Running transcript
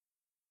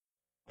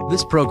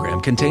This program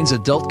contains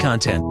adult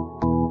content.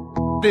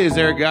 Is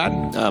there a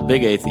God?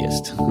 Big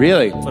atheist.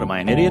 Really? What, am I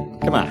an idiot?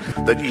 Come on.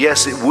 That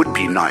yes, it would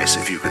be nice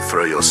if you could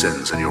throw your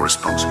sins and your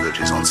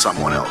responsibilities on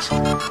someone else.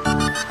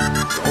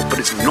 But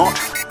it's not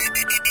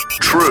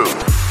true.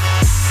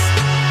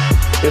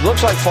 It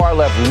looks like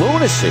far-left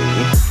lunacy.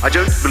 I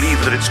don't believe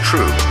that it's true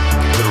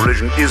that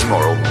religion is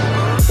moral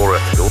or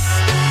ethical.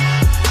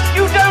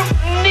 You don't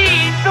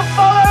need to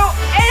follow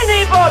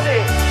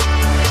anybody!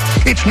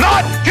 It's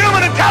not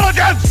human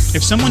intelligence!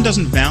 If someone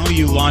doesn't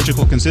value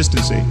logical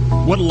consistency,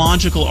 what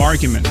logical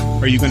argument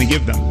are you going to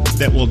give them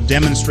that will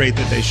demonstrate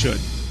that they should?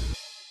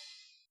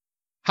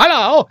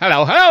 Hello,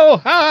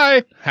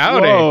 hi,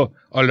 howdy, Whoa.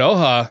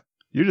 Aloha,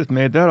 You just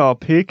made that all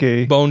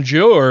peaky.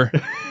 bonjour,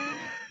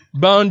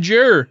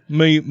 bonjour,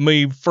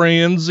 me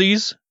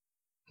friendsies.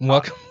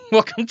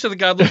 Welcome to the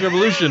Godless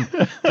Revolution.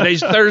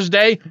 Today's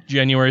Thursday,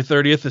 January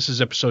 30th. This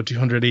is episode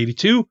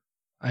 282.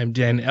 I'm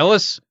Dan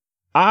Ellis.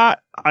 I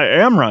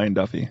am Ryan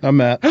Duffy. I'm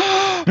Matt.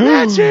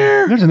 Matt's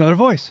here. There's another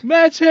voice.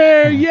 Matt's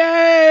here.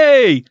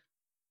 Yay!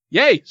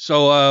 Yay!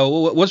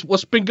 So,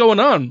 what's been going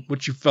on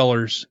with you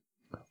fellers?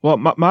 Well,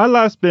 my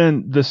life's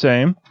been the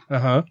same,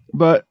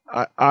 but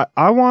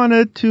I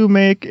wanted to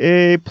make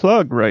a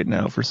plug right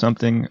now for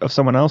something of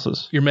someone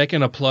else's. You're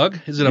making a plug?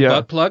 Is it a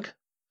butt plug?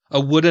 A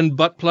wooden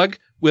butt plug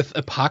with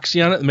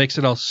epoxy on it that makes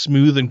it all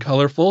smooth and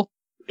colorful?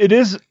 It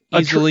is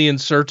easily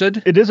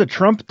inserted? It is a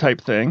Trump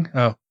type thing.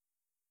 Oh.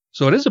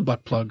 So it is a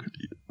butt plug.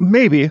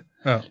 Maybe.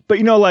 Oh. But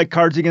you know, like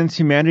Cards Against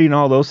Humanity and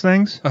all those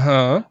things?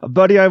 Uh-huh. A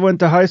buddy I went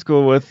to high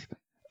school with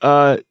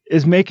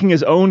is making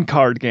his own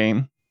card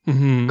game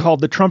called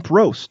the Trump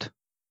Roast.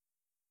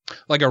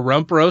 Like a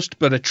rump roast,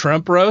 but a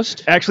Trump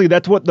roast? Actually,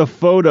 that's what the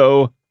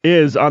photo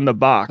is on the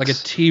box. Like a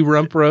tea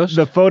rump roast?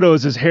 The photo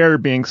is his hair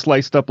being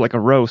sliced up like a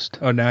roast.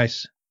 Oh,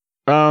 nice.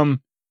 But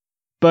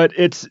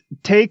it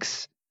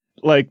takes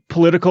like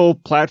political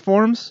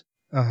platforms.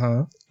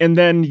 And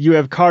then you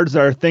have cards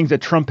that are things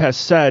that Trump has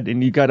said,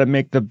 and you got to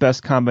make the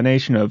best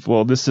combination of,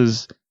 well, this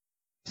is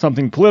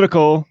something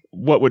political.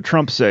 What would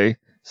Trump say?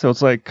 So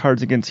it's like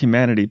Cards Against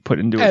Humanity put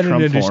into a Trump form. I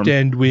don't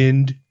understand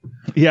wind.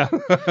 Yeah,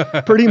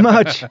 pretty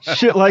much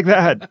shit like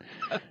that.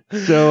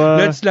 So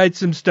let's light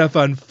some stuff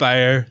on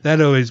fire. That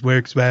always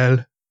works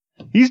well.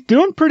 He's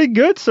doing pretty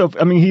good. So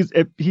I mean,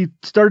 he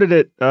started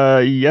it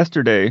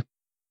yesterday,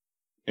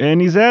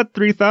 and he's at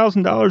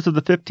 $3,000 of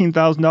the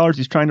 $15,000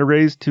 he's trying to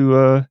raise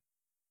to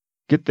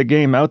get the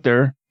game out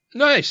there.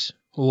 Nice.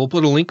 Well, we'll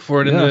put a link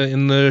for it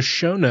in the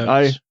show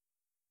notes.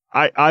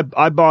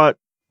 I bought.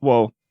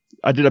 Well,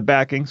 I did a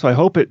backing, so I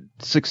hope it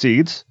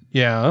succeeds.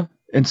 Yeah.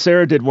 And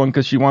Sarah did one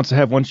because she wants to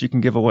have one she can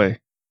give away.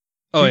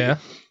 Oh, yeah?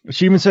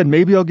 She even said,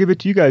 maybe I'll give it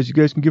to you guys. You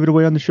guys can give it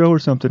away on the show or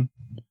something.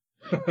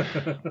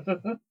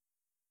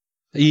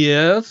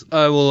 Yes,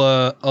 I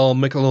will. I'll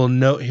make a little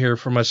note here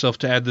for myself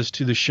to add this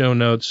to the show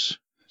notes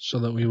so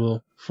that we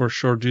will for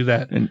sure do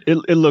that. And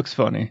it looks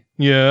funny.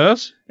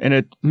 Yes. And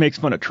it makes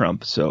fun of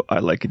Trump, so I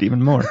like it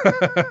even more.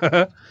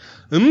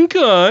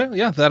 Okay.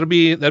 Yeah, that'd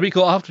be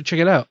cool. I'll have to check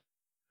it out.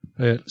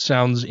 It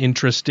sounds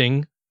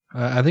interesting.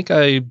 I think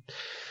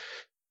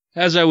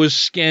as I was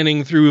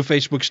scanning through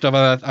Facebook stuff,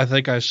 I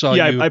think I saw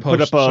you I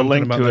post put up a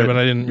link about to there, it, but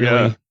I didn't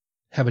really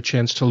have a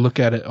chance to look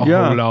at it a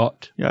whole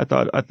lot. Yeah,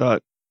 I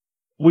thought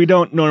we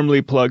don't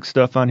normally plug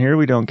stuff on here.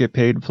 We don't get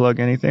paid to plug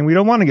anything. We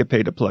don't want to get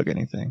paid to plug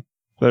anything.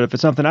 But if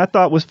it's something I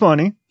thought was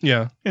funny,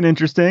 and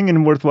interesting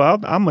and worthwhile,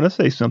 I'm going to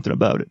say something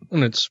about it.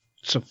 And it's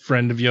a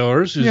friend of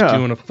yours who's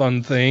doing a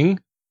fun thing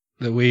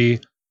that we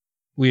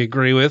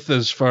agree with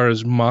as far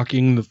as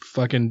mocking the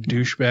fucking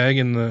douchebag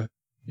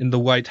in the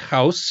White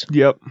House.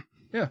 Yep.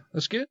 Yeah,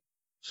 that's good.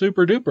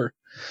 Super duper.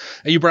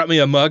 And you brought me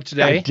a mug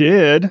today. I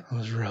did. That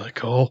was really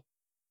cool.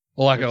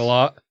 I like it a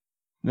lot.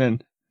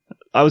 Then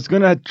I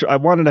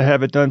wanted to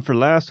have it done for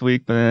last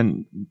week, but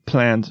then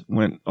plans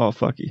went all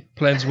fucky.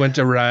 Plans went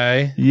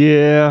awry.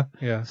 Yeah.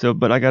 Yeah. So,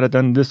 but I got it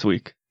done this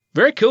week.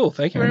 Very cool.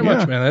 Thank you very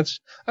much, man.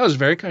 That was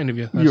very kind of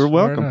you. That's You're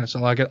welcome. Very nice. I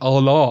like it a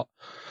lot.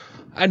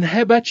 And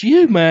how about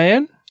you,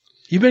 man?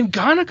 You've been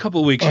gone a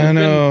couple weeks. I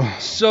know. Been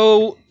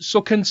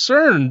so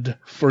concerned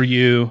for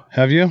you.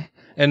 Have you?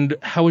 And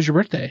how was your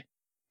birthday?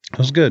 It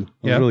was good.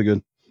 It was really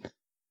good.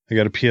 I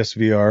got a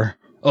PSVR.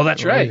 Oh,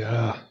 that's right.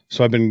 Yeah.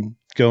 So I've been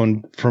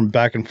going from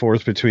back and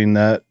forth between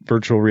that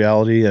virtual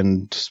reality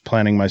and just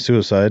planning my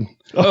suicide.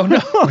 Oh no.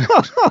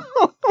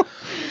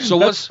 So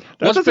what's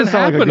been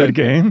happening? Like a good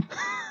game.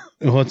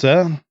 What's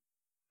that?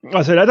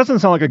 I said that doesn't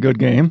sound like a good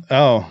game.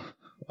 Oh,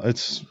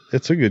 it's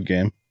a good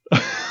game.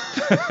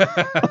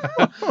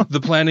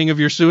 The planning of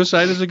your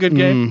suicide is a good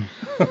game.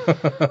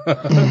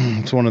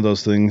 It's one of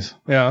those things.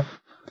 Yeah.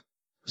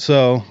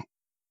 So,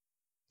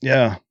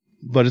 yeah,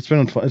 but it's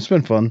been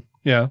fun.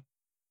 Yeah.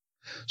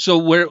 So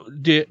where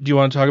do you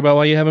want to talk about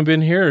why you haven't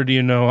been here, or do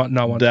you not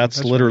want?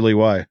 That's literally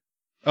why.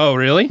 Oh,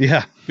 really?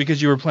 Yeah.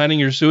 Because you were planning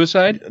your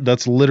suicide?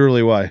 That's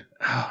literally why.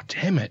 Oh,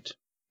 damn it.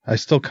 I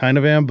still kind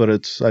of am, but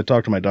I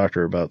talked to my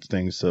doctor about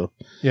things, so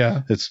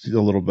yeah, it's a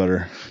little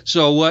better.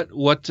 So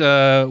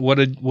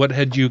what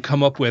had you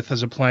come up with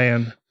as a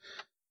plan?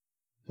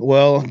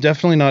 Well,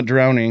 definitely not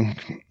drowning.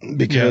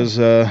 because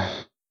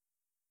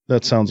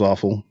that sounds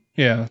awful.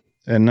 Yeah.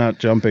 And not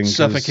jumping. 'cause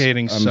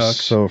Suffocating I'm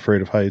sucks. so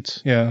afraid of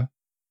heights. Yeah.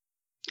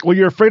 Well,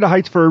 you're afraid of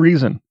heights for a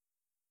reason.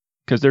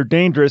 Because they're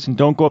dangerous and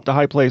don't go up to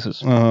high places.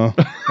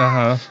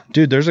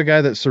 Dude, there's a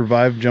guy that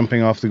survived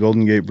jumping off the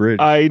Golden Gate Bridge.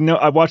 I know.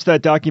 I watched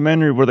that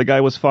documentary where the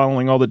guy was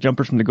following all the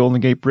jumpers from the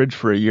Golden Gate Bridge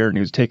for a year, and he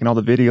was taking all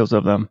the videos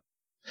of them.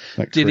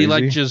 Did he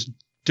like just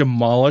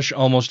demolish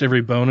almost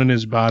every bone in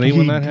his body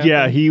when that happened?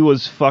 Yeah, he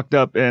was fucked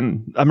up.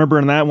 And I remember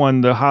in that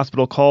one, the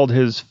hospital called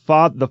his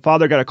father. The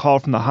father got a call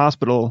from the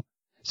hospital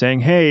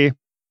saying, "Hey,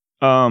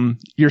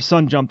 your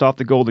son jumped off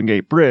the Golden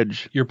Gate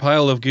Bridge. Your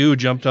pile of goo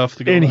jumped off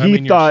the Golden Gate." And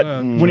he thought,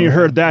 when he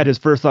heard that, his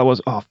first thought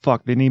was, "Oh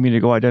fuck, they need me to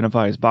go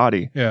identify his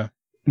body." Yeah.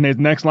 And his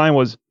next line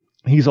was,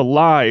 "He's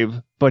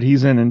alive, but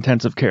he's in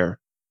intensive care."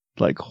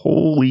 Like,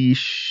 holy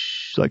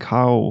like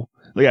how?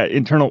 Yeah,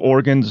 internal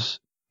organs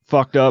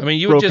fucked up. I mean,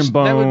 you broken would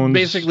bones. That would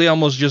basically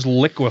almost just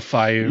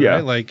liquefy you, Yeah.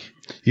 right? Like,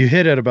 you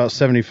hit at about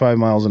 75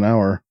 miles an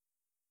hour.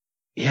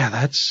 yeah,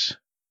 that's,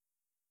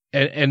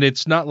 and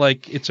it's not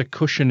like it's a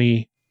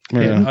cushiony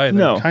hit Yeah. either.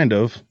 No. Kind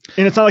of.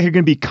 And it's not like you're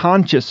going to be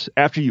conscious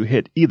after you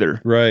hit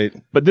either. Right.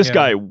 But this Yeah.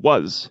 guy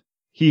was.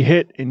 He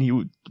hit and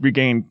he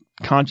regained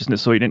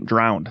consciousness, so he didn't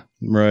drown.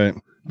 Right.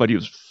 But he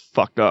was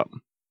fucked up.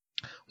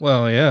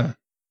 Well, yeah.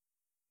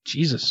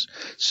 Jesus.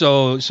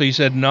 So you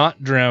said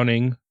not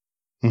drowning,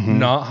 Mhm.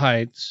 not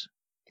heights.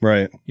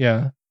 Right.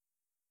 Yeah.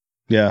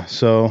 Yeah.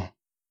 So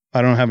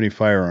I don't have any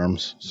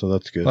firearms, so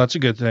that's good. Well, that's a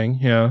good thing.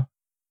 Yeah.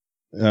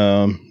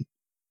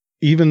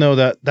 Even though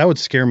that would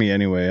scare me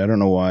anyway. I don't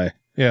know why.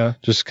 Yeah.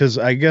 Just because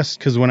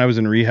when I was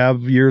in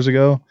rehab years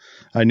ago,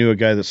 I knew a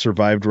guy that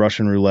survived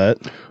Russian roulette.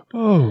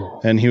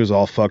 Oh. And he was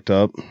all fucked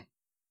up.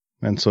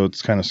 And so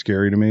it's kind of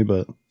scary to me,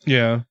 but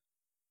Yeah.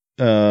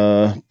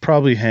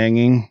 probably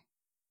hanging.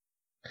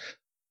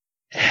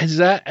 Is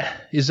that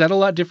a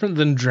lot different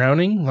than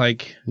drowning?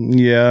 Like,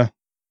 Yeah.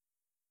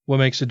 what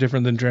makes it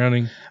different than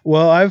drowning?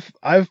 Well,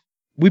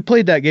 we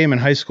played that game in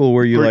high school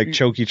where you like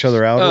choke each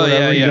other out or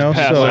whatever, you know?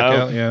 pass So,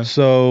 out. Yeah.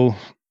 so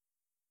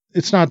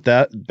it's not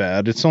that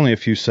bad. It's only a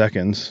few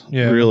seconds,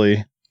 really.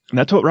 And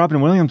that's what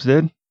Robin Williams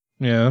did.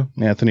 Yeah.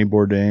 Anthony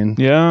Bourdain,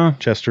 Yeah.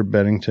 Chester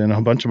Bennington,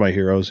 a bunch of my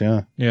heroes,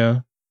 yeah. Yeah.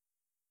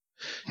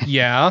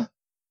 Yeah.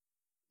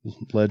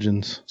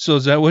 Legends. So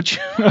is that what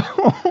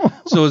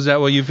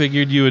you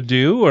figured you would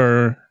do,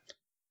 or?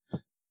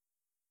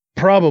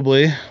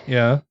 Probably.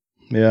 Yeah.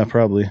 Yeah,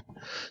 probably.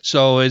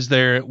 So was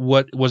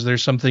there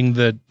something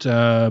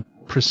that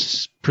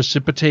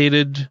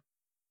precipitated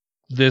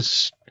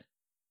this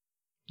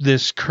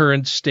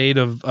current state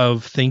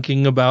of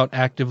thinking about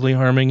actively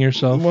harming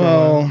yourself?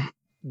 Well,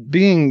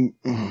 being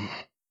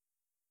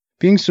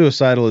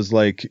suicidal is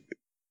like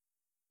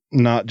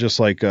not just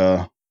like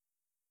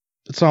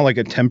it's not like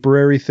a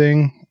temporary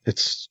thing.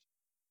 It's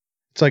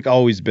like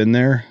always been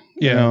there.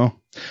 Yeah. You know?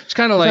 It's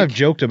kind of like I've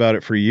joked about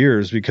it for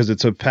years because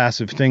it's a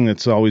passive thing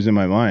that's always in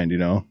my mind, you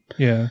know?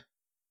 Yeah.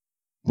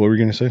 What were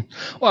you going to say?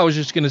 Well, I was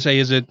just going to say,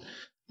 is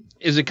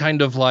it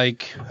kind of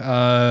like,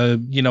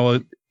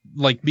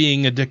 like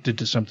being addicted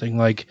to something?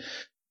 Like,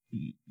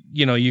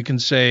 you can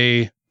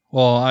say,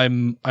 well,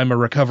 I'm a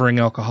recovering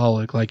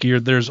alcoholic. Like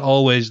there's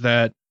always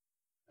that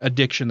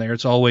addiction there.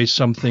 It's always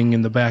something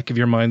in the back of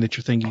your mind that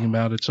you're thinking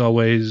about. It's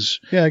always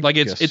like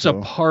it's a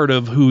part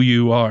of who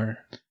you are.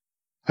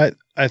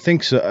 I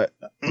think so.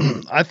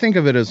 I think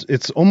of it as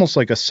it's almost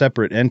like a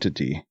separate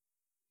entity.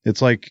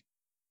 It's like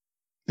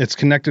it's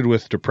connected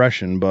with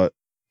depression, but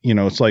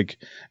it's like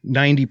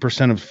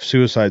 90% of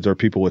suicides are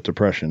people with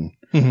depression,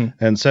 and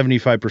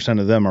 75%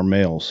 of them are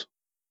males.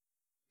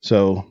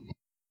 So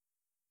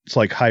it's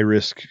like high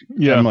risk.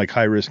 Yeah. I'm like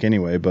high risk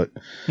anyway, but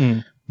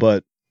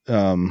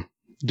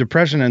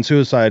depression and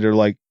suicide are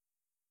like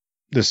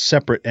this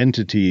separate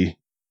entity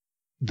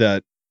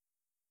that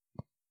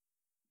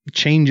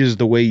changes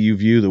the way you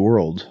view the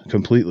world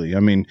completely.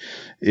 I mean,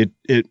 it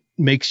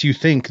makes you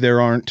think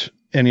there aren't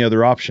any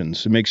other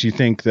options. It makes you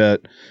think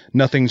that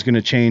nothing's going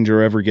to change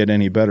or ever get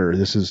any better.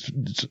 This is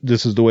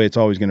the way it's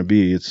always going to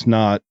be. It's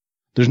not,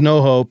 there's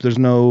no hope. There's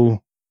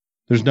nothing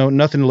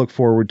to look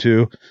forward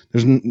to.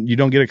 You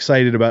don't get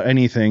excited about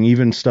anything,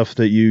 even stuff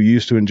that you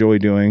used to enjoy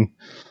doing.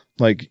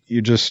 Like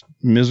you're just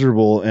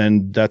miserable,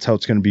 and that's how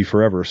it's going to be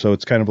forever. So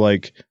it's kind of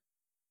like,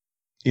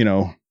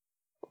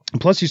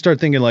 plus you start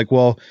thinking like,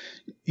 well,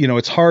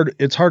 it's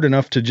hard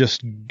enough to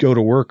just go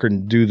to work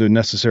and do the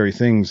necessary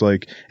things.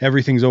 Like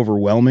everything's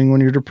overwhelming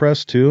when you're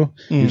depressed too.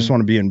 You just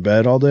want to be in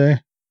bed all day.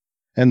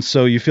 And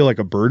so you feel like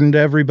a burden to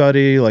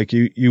everybody. Like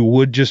you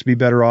would just be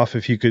better off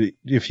if you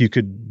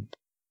could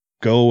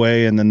go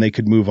away and then they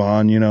could move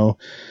on,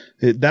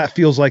 that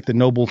feels like the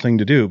noble thing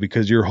to do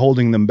because you're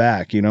holding them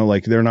back,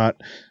 like they're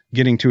not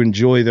getting to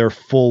enjoy their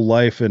full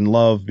life and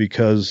love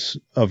because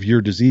of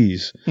your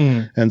disease.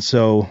 And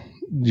so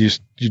you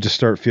just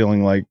start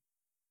feeling like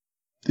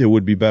it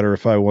would be better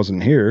if I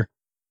wasn't here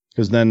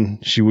because then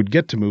she would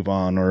get to move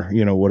on or,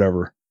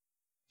 whatever.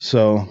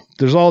 So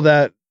there's all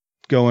that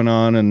going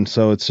on. And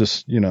so it's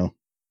just,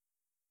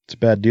 it's a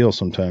bad deal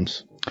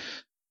sometimes.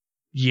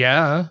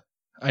 Yeah,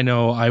 I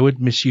know I would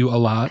miss you a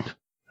lot.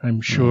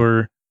 I'm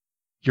sure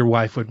your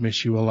wife would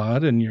miss you a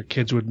lot, and your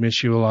kids would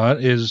miss you a lot.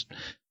 Is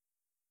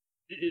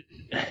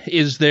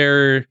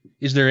there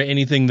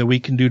anything that we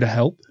can do to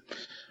help?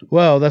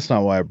 Well, that's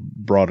not why I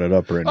brought it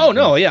up or anything. Oh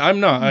no, yeah, I'm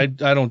not.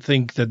 I don't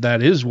think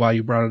that is why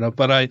you brought it up.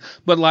 But I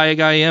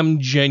am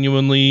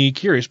genuinely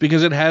curious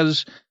because it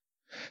has,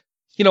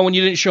 when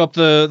you didn't show up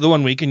the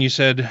 1 week and you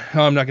said,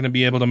 "Oh, I'm not going to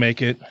be able to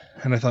make it,"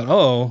 and I thought,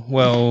 "Oh,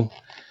 well."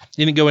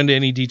 You didn't go into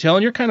any detail,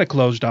 and you're kind of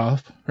closed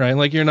off, right?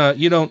 Like you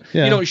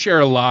don't share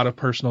a lot of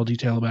personal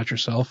detail about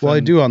yourself. Well, I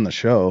do on the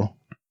show.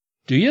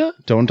 Do you?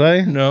 Don't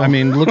I? No. I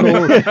mean, look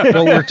what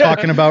we're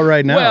talking about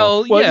right now.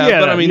 Well, yeah,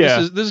 but I mean,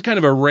 this is kind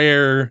of a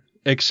rare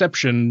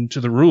exception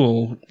to the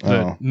rule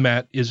that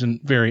Matt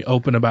isn't very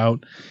open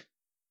about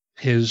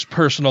his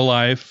personal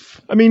life.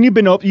 I mean, you've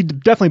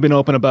definitely been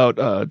open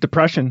about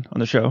depression on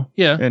the show.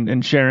 Yeah,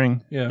 and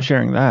sharing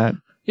that.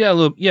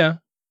 Yeah,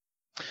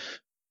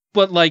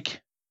 but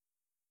like.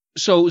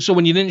 So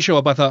when you didn't show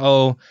up, I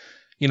thought,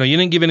 you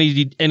didn't give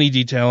any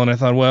detail, and I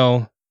thought,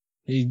 well,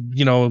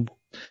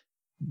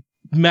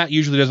 Matt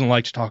usually doesn't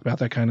like to talk about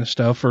that kind of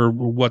stuff or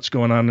what's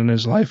going on in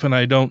his life, and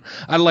I don't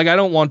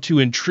want to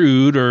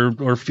intrude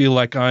or feel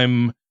like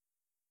I'm,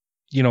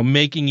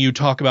 making you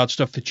talk about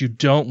stuff that you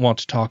don't want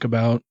to talk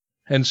about.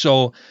 And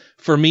so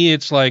for me,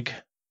 it's like,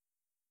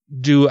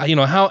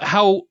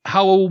 how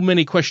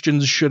many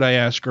questions should I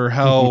ask, or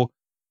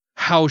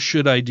how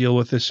should I deal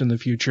with this in the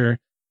future?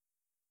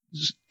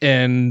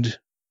 And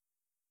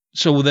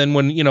so then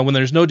when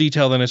there's no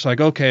detail, then it's like,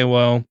 okay,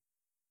 well,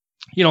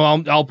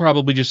 I'll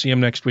probably just see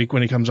him next week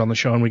when he comes on the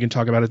show and we can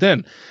talk about it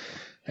then.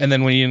 And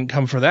then when you didn't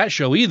come for that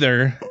show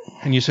either,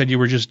 and you said you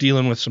were just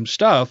dealing with some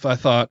stuff, I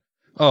thought,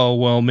 oh,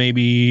 well,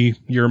 maybe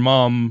your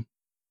mom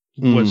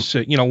was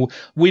sick.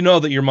 We know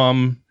that your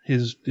mom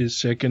is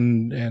sick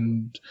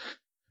and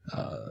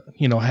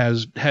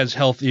has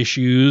health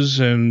issues,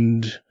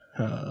 and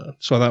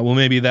so I thought, well,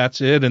 maybe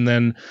that's it. And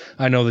then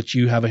I know that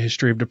you have a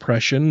history of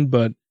depression,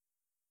 but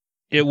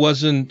it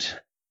wasn't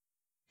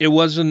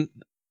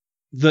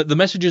the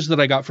messages that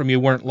I got from you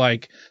weren't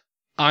like,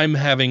 I'm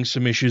having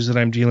some issues that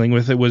I'm dealing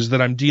with. It was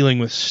that I'm dealing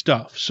with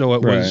stuff. So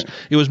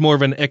it was more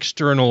of an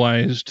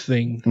externalized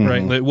thing,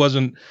 right? It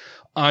wasn't,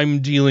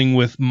 I'm dealing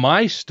with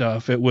my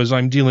stuff. It was,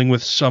 I'm dealing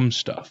with some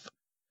stuff.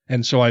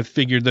 And so I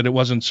figured that it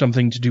wasn't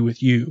something to do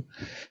with you.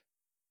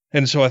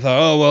 And so I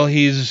thought, oh, well,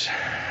 he's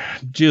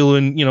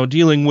dealing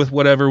with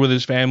whatever with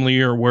his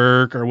family or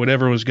work or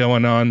whatever was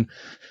going on.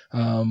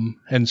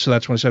 And so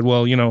that's when I said,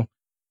 well,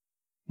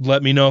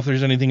 let me know if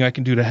there's anything I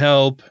can do to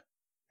help.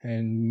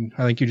 And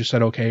I think you just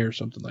said okay or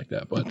something like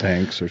that. But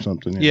thanks or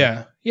something.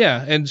 Yeah.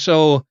 And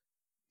so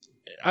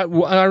I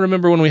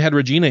remember when we had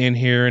Regina in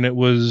here, and it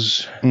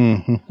was,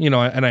 and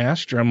I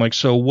asked her, I'm like,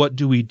 so what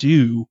do we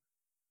do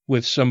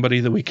with somebody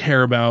that we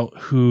care about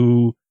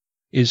who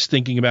is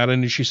thinking about it?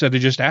 And she said to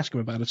just ask him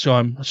about it. So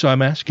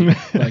I'm asking,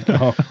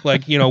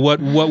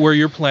 what were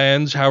your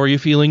plans? How are you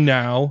feeling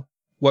now?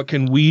 What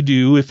can we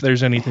do if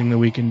there's anything that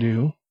we can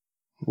do?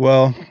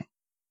 Well,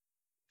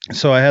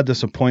 so I had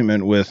this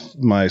appointment with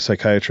my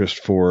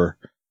psychiatrist for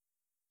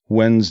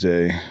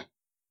Wednesday,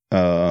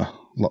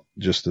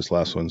 just this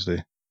last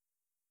Wednesday.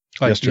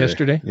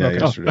 Yesterday? Yeah, okay.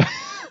 yesterday.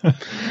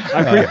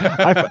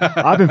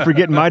 I've been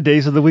forgetting my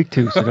days of the week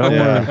too, so don't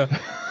worry.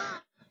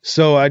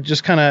 So I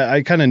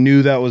kind of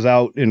knew that was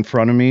out in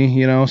front of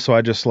me, so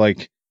I just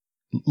let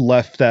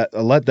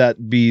that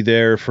be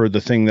there for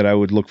the thing that I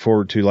would look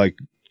forward to,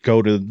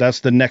 that's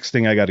the next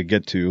thing I got to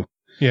get to.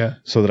 Yeah.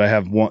 So that I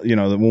have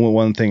the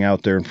one thing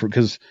out there,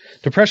 because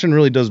depression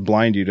really does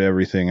blind you to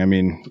everything. I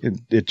mean,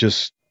 you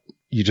just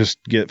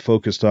get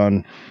focused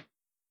on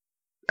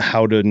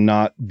how to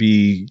not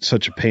be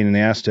such a pain in the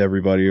ass to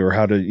everybody, or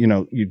how to,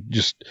 you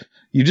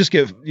just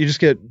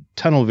get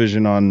tunnel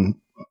vision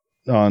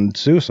on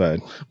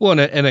suicide. Well,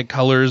 and it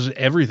colors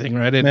everything,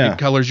 right? It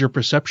colors your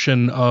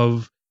perception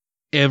of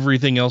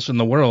everything else in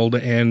the world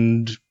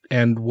and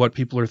what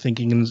people are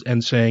thinking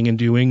and saying and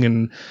doing.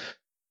 And,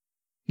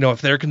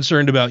 if they're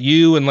concerned about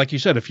you, and like you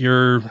said, if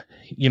you're,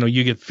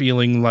 you get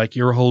feeling like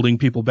you're holding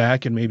people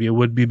back, and maybe it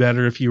would be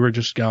better if you were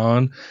just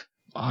gone.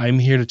 I'm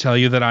here to tell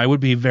you that I would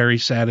be very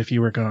sad if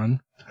you were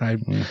gone.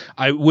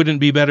 I wouldn't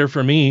be better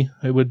for me.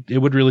 It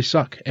would really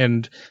suck.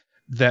 And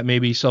that may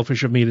be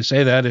selfish of me to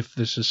say that if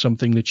this is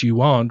something that you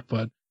want,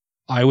 but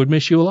I would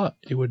miss you a lot.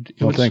 It would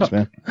thanks, suck.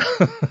 Man.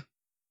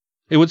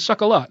 It would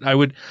suck a lot. I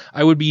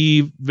would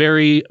be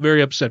very,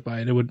 very upset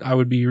by it. I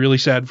would be really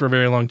sad for a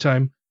very long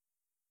time.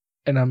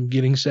 And I'm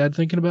getting sad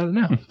thinking about it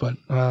now. But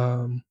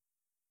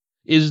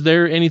is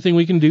there anything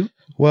we can do?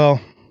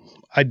 Well,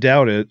 I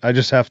doubt it. I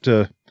just have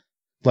to,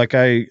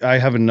 I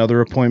have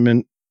another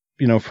appointment,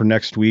 for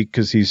next week,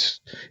 because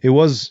it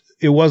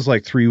was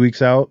like 3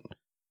 weeks out.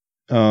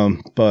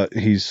 But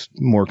he's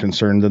more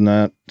concerned than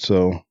that.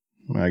 So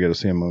I got to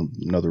see him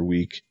another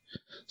week.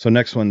 So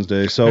next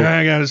Wednesday. So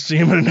I got to see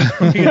him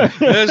another week.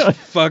 This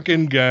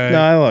fucking guy. No,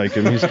 I like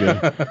him. He's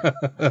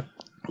good.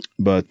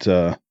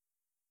 But,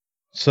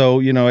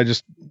 so,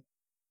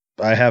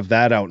 I have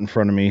that out in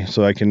front of me,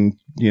 so I can,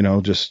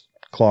 just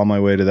claw my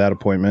way to that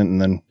appointment,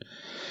 and then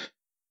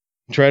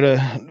try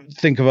to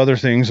think of other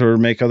things or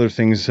make other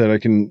things that I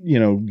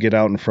can, get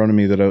out in front of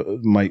me that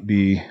might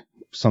be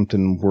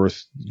something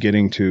worth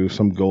getting to,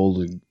 some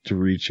goal to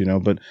reach,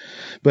 but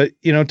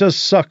it does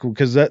suck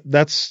because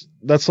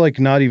that's like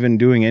not even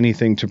doing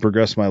anything to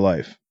progress my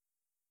life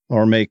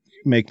or make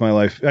my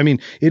life. I mean,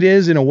 it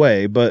is in a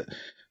way, but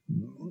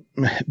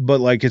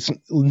like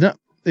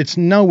it's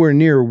nowhere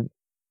near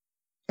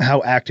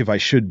how active I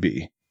should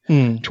be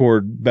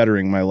toward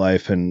bettering my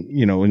life and,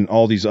 in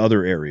all these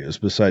other areas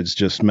besides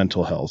just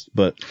mental health.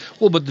 But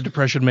the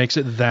depression makes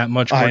it that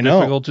much more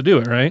difficult to do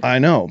it, right? I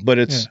know, but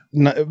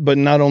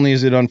not only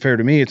is it unfair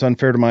to me, it's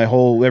unfair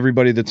to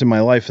everybody that's in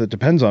my life that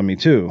depends on me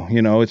too.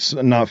 It's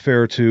not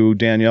fair to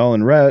Danielle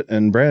and Rhett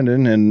and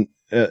Brandon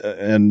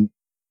and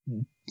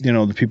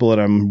the people that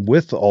I'm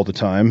with all the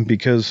time,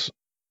 because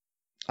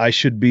I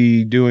should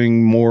be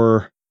doing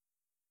more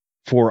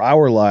for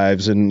our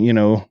lives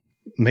and,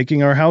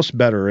 making our house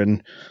better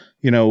and,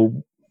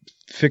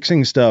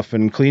 fixing stuff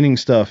and cleaning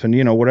stuff and,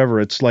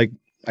 whatever. It's like,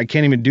 I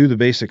can't even do the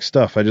basic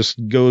stuff. I just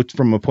go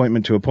from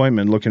appointment to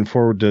appointment, looking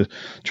forward to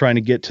trying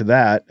to get to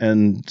that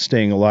and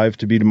staying alive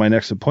to be to my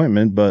next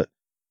appointment. But,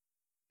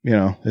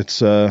 it's,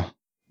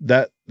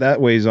 that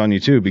weighs on you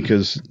too,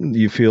 because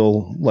you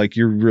feel like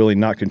you're really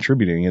not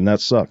contributing, and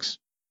that sucks.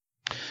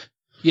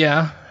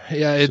 Yeah.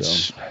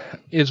 It's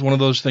one of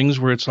those things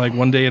where it's like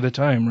one day at a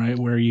time, right?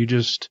 Where you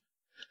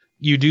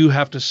do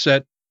have to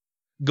set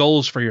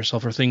goals for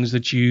yourself or things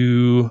that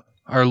you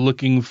are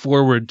looking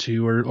forward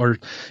to, or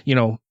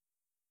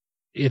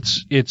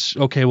it's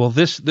okay. Well,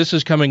 this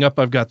is coming up.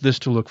 I've got this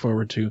to look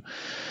forward to.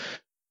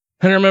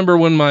 And I remember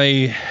when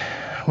my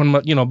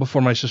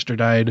before my sister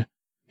died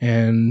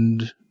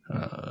and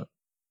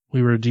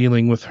we were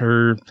dealing with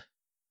her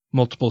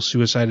multiple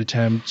suicide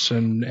attempts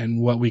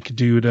and what we could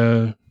do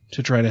to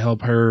try to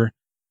help her.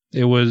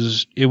 It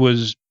was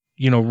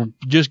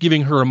just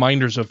giving her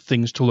reminders of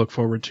things to look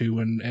forward to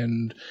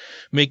and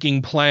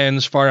making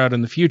plans far out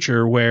in the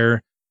future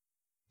where,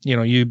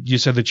 you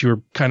said that you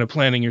were kind of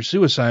planning your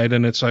suicide,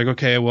 and it's like,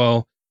 okay,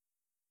 well,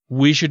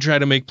 we should try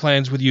to make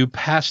plans with you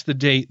past the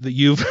date that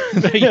you've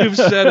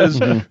set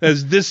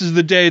as this is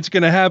the day it's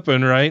going to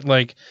happen, right?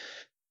 Like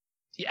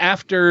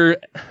after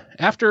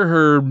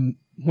her,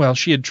 well,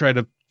 she had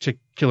tried to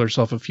kill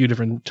herself a few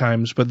different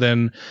times, but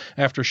then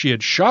after she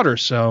had shot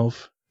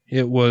herself,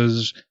 it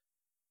was,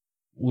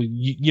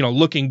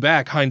 looking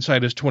back,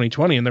 hindsight is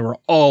 2020, and there were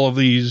all of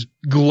these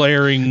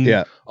glaring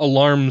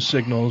alarm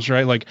signals,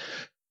 right? Like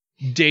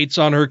dates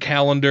on her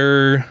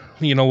calendar,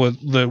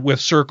 with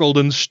circled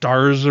and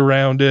stars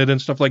around it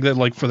and stuff like that,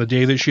 like for the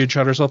day that she had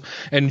shot herself.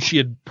 And she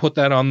had put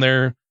that on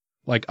there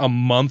like a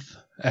month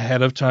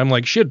ahead of time.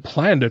 Like she had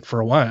planned it for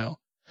a while.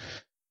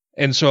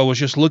 And so I was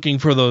just looking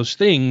for those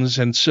things.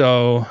 And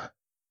so,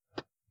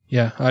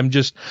 yeah,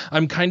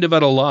 I'm kind of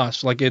at a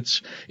loss. Like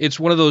it's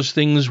one of those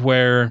things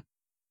where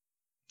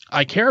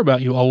I care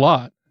about you a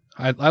lot.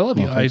 I love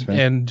you. Thanks,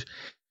 and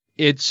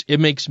it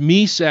makes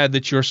me sad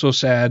that you're so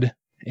sad.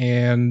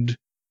 And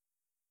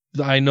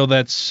I know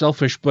that's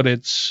selfish, but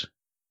it's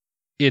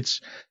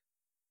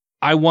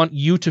I want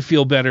you to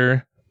feel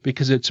better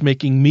because it's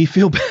making me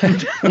feel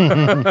bad.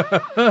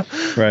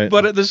 Right.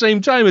 But at the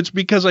same time, it's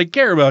because I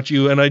care about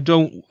you, and I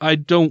don't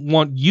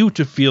want you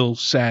to feel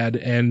sad.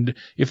 And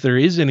if there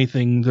is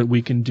anything that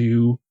we can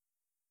do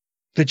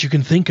that you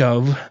can think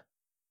of,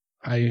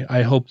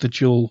 I hope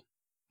that you'll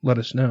let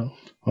us know.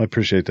 I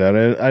appreciate that.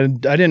 I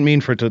didn't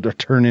mean for it to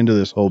turn into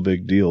this whole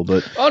big deal,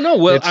 but oh no,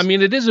 well, I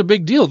mean, it is a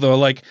big deal though.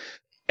 Like,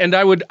 and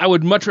I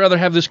would much rather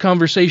have this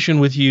conversation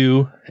with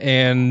you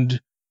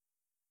and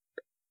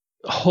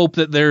hope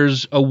that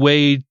there's a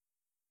way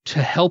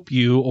to help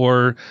you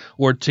or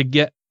to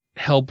get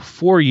help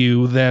for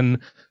you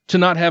than to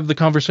not have the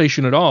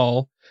conversation at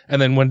all,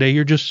 and then one day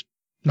you're just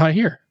not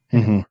here.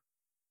 Mm-hmm.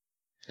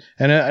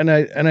 And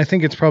I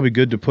think it's probably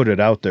good to put it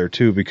out there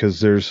too, because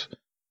there's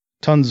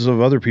tons of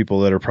other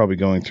people that are probably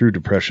going through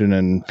depression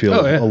and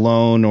feel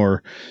alone,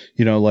 or,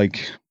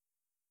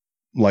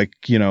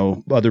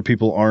 other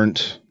people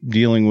aren't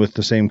dealing with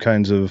the same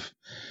kinds of,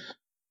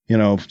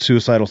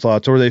 suicidal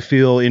thoughts, or they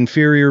feel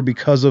inferior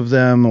because of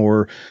them,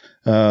 or,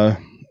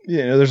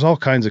 there's all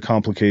kinds of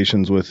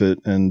complications with it.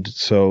 And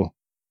so,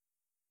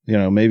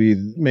 maybe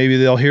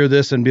they'll hear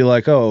this and be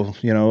like, oh,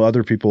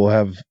 other people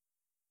have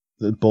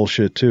the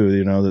bullshit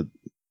too, that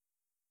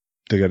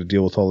they got to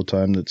deal with all the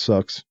time. That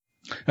sucks.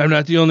 I'm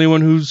not the only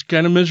one who's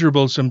kind of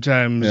miserable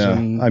sometimes. Yeah.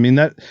 I mean,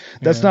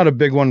 that's not a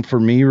big one for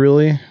me,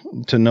 really,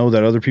 to know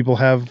that other people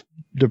have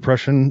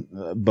depression,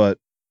 but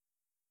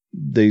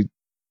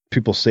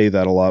people say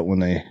that a lot when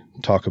they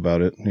talk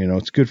about it.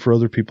 It's good for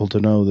other people to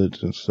know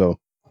that. So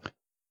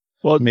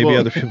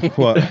other people,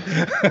 what?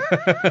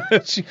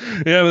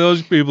 Yeah,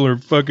 those people are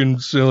fucking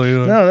silly.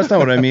 No, that's not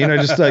what I mean. I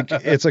just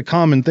it's a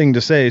common thing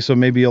to say. So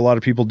maybe a lot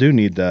of people do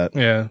need that.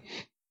 Yeah.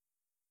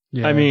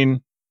 I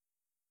mean,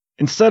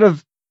 instead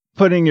of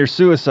putting your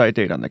suicide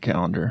date on the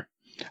calendar.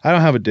 I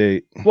don't have a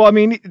date. Well, I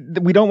mean,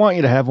 we don't want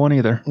you to have one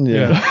either.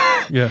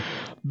 Yeah. Yeah.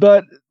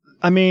 But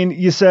I mean,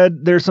 you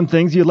said there's some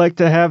things you'd like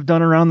to have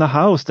done around the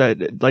house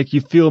that like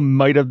you feel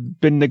might have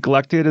been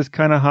neglected, is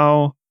kind of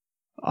how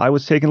I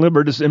was taking a little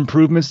bit, just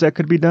improvements that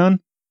could be done.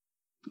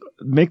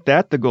 Make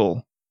that the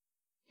goal.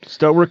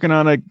 Start working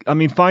on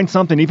find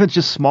something, even if it's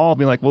just small,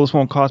 be like, well, this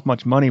won't cost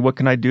much money. What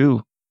can I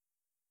do?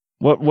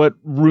 What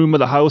room of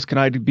the house can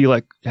I be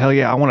like, hell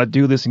yeah, I want to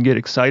do this and get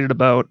excited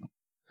about?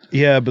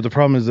 Yeah, but the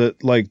problem is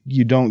that like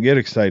you don't get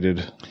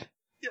excited.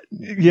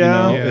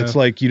 Yeah. It's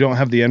like you don't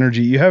have the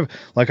energy. You have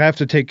like I have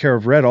to take care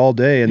of Red all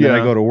day and then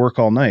I go to work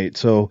all night.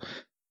 So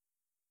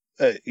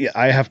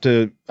I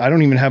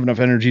don't even have enough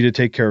energy to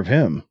take care of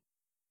him,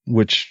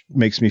 which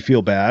makes me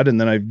feel bad. And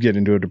then I get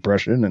into a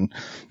depression and,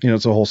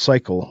 it's a whole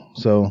cycle.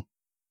 So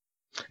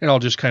it all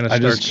just kind of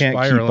starts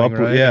spiraling,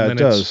 right? It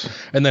does.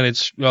 And then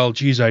it's, well,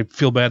 geez, I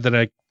feel bad that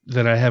I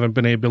haven't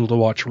been able to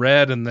watch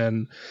Red. And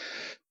then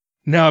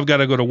now I've got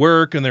to go to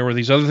work, and there were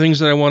these other things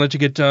that I wanted to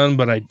get done,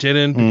 but I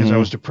didn't because I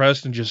was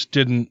depressed and just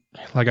didn't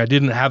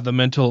have the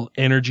mental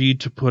energy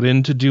to put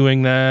into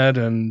doing that.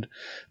 And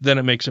then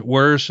it makes it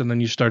worse. And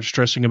then you start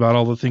stressing about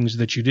all the things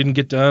that you didn't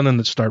get done and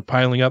that start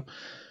piling up.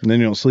 And then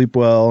you don't sleep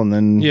well. And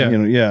then,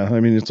 I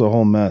mean, it's a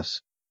whole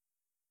mess.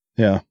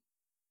 Yeah.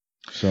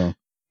 So.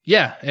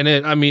 Yeah. And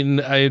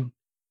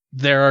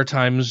there are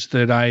times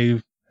that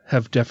I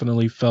have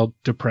definitely felt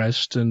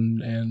depressed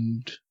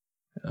and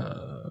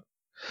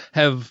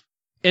have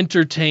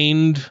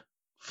entertained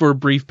for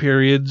brief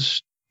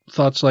periods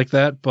thoughts like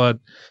that, but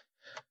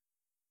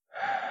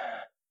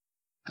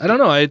I don't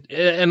know.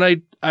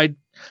 I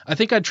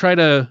think I try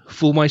to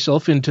fool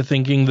myself into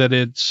thinking that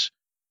it's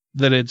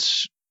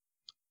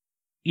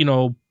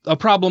a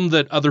problem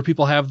that other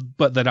people have,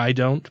 but that I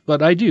don't.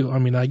 But I do. I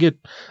mean, I get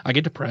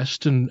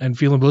depressed and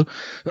feeling blue.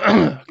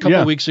 A couple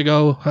of weeks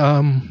ago,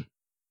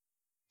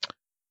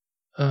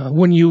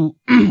 when you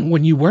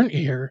weren't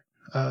here,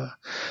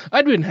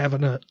 I'd been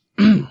having a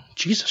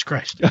Jesus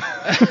Christ.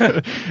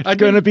 It's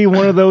going to be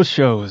one of those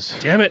shows.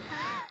 Damn it!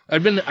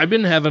 I've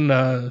been having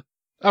a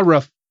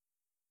rough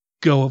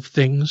go of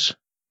things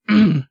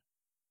for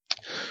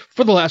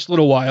the last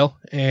little while,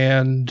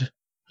 and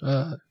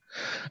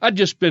I'd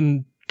just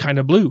been kind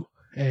of blue.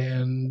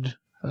 And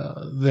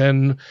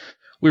then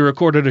we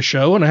recorded a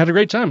show, and I had a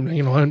great time.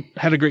 I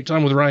had a great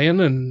time with Ryan,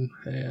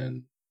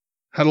 and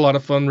had a lot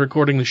of fun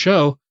recording the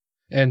show.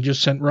 And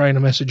just sent Ryan a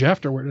message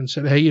afterward and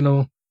said, hey,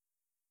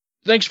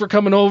 thanks for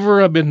coming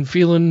over. I've been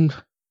feeling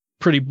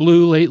pretty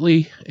blue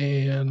lately.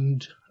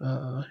 And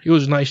it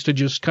was nice to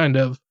just kind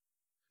of,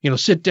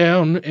 sit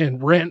down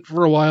and rant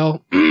for a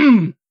while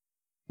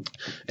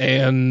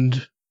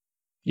and,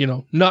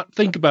 not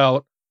think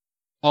about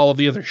all of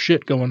the other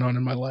shit going on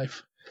in my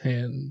life.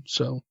 And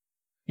so,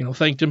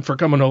 thanked him for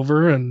coming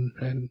over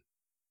and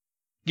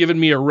giving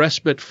me a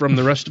respite from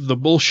the rest of the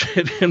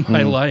bullshit in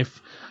my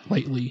life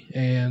lately.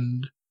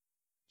 And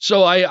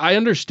so I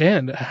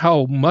understand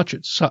how much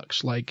it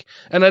sucks.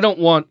 And I don't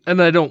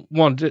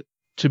want it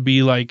to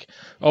be like,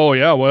 oh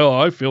yeah, well,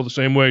 I feel the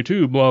same way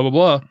too, blah, blah,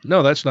 blah.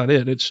 No, that's not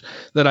it. It's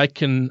that I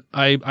can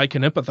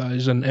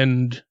empathize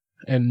and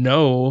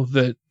know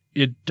that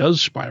it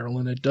does spiral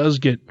and it does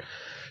get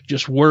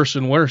just worse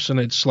and worse. And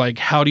it's like,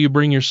 how do you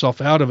bring yourself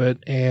out of it?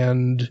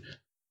 And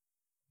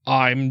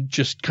I'm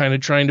just kind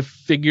of trying to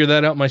figure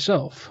that out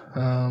myself.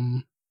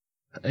 And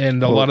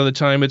a lot of the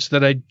time it's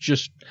that I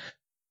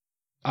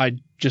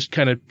just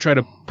kind of try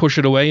to push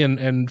it away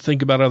and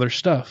think about other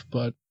stuff.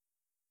 But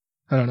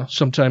I don't know.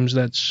 Sometimes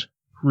that's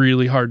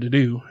really hard to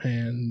do.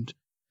 And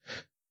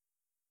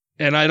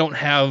I don't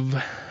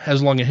have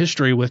as long a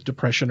history with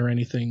depression or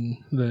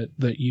anything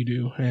that you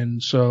do.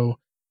 And so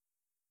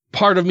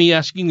part of me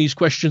asking these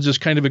questions is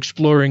kind of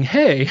exploring,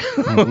 hey,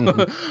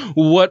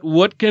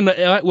 what can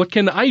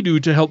I do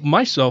to help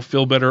myself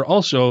feel better?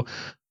 Also,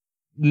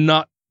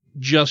 not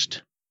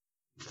just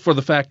for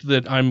the fact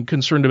that I'm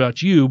concerned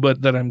about you,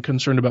 but that I'm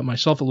concerned about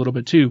myself a little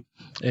bit too.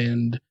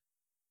 And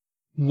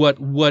what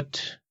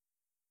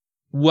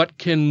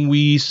can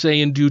we say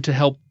and do to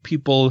help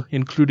people,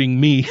 including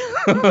me,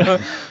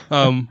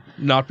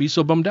 not be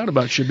so bummed out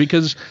about shit?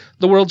 Because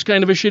the world's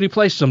kind of a shitty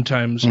place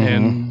sometimes,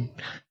 and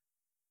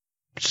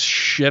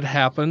shit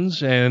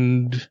happens,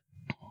 and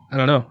I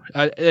don't know.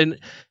 I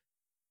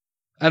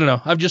don't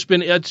know. I've just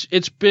been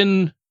it's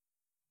been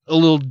a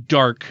little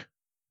dark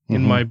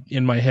in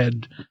my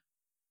head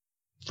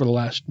for the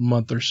last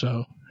month or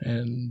so,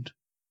 and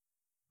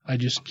I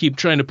just keep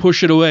trying to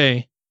push it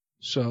away.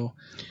 So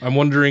I'm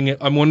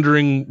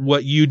wondering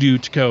what you do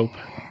to cope.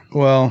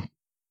 Well,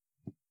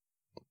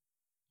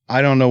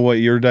 I don't know what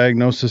your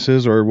diagnosis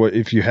is or what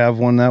if you have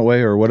one that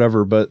way or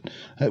whatever, but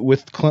I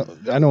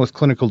know with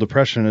clinical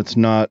depression, it's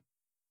not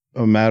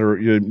a matter.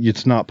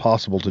 It's not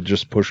possible to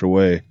just push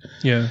away.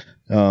 Yeah.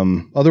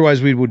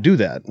 Otherwise, we would do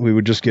that. We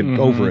would just get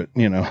over it,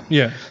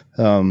 Yeah.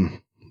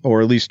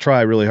 Or at least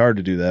try really hard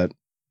to do that.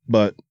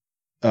 But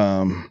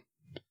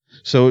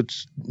so it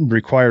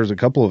requires a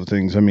couple of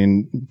things. I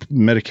mean,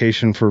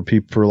 medication for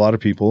a lot of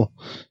people,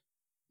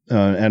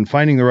 and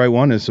finding the right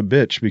one is a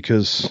bitch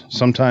because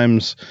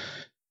sometimes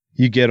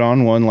you get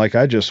on one like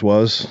I just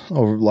was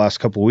over the last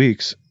couple of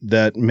weeks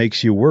that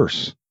makes you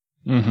worse.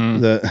 Mm-hmm.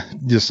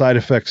 The side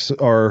effects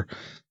are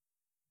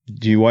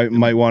you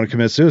might want to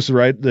commit suicide,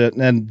 right?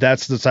 And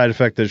that's the side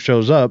effect that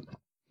shows up.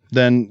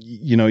 Then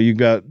you've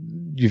got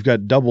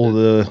double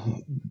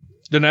the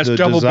that's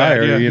double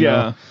desire, bad.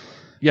 Yeah.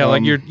 Yeah,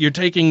 like you're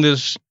taking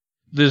this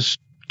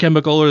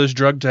chemical or this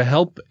drug to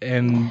help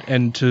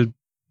and to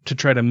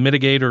try to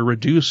mitigate or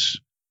reduce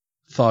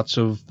thoughts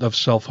of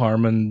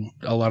self-harm, and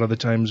a lot of the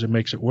times it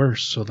makes it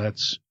worse. So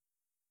that's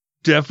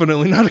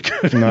definitely not a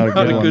good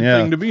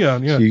thing to be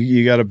on. Yeah. So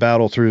you got to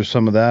battle through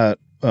some of that,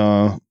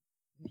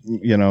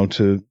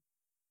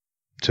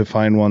 to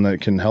find one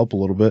that can help a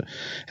little bit.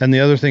 And the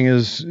other thing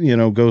is,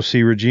 go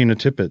see Regina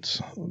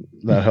Tippett's.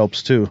 That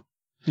helps too.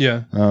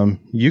 Yeah.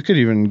 You could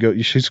even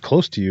go. She's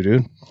close to you,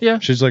 dude. Yeah.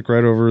 She's like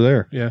right over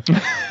there. Yeah.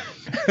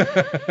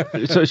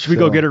 So should we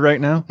go get her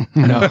right now?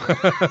 No.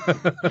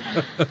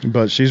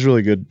 But she's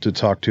really good to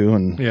talk to,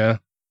 and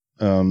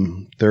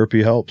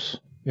therapy helps.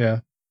 Yeah.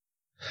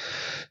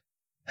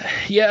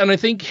 Yeah, and I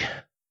think,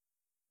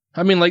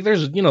 like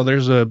there's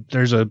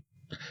a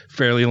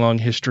fairly long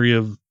history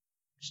of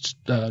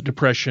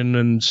depression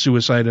and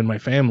suicide in my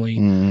family,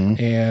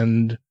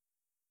 and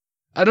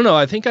I don't know.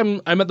 I think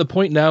I'm at the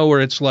point now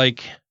where it's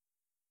like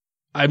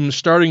I'm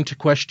starting to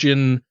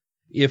question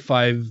if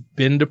I've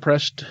been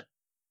depressed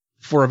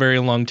for a very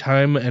long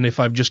time, and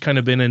if I've just kind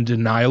of been in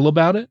denial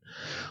about it,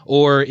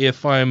 or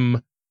if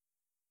I'm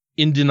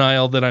in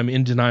denial that I'm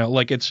in denial.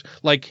 Like, it's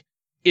like,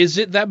 is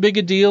it that big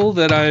a deal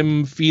that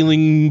I'm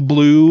feeling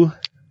blue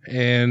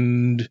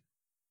and,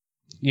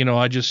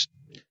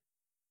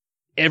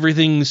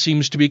 everything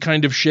seems to be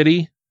kind of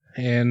shitty,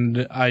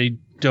 and I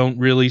don't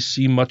really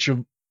see much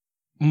of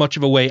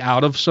a way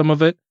out of some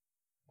of it.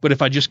 But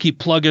if I just keep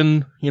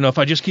plugging, if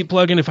I just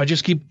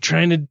keep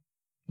trying to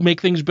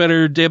make things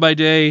better day by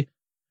day,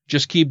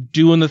 just keep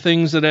doing the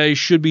things that I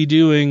should be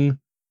doing,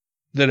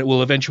 that it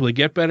will eventually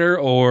get better.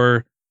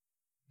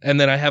 And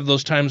then I have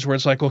those times where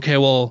it's like, okay,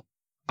 well,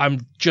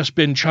 I've just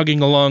been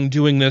chugging along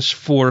doing this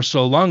for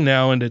so long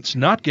now, and it's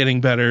not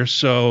getting better.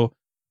 So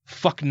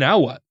fuck, now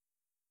what?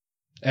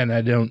 And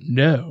I don't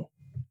know.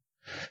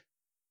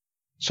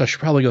 So I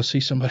should probably go see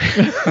somebody.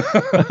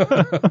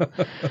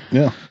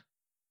 Yeah.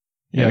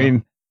 I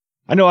mean,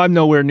 I know I'm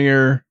nowhere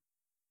near,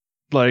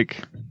 like,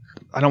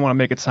 I don't want to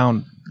make it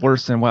sound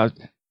worse than what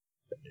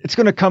it's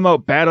going to come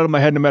out bad out of my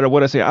head no matter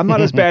what I say. I'm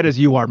not as bad as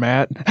you are,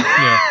 Matt.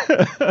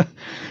 Yeah.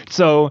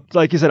 So,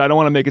 like you said, I don't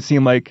want to make it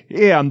seem like,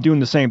 I'm doing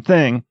the same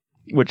thing,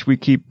 which we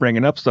keep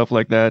bringing up stuff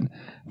like that.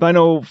 But I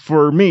know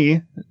for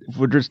me, if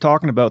we're just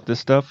talking about this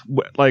stuff,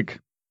 like,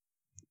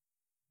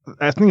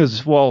 I think it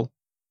was,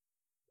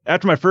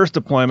 after my first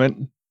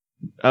deployment,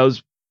 I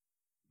was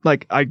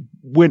like, I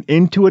went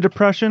into a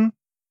depression.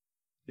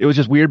 It was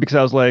just weird because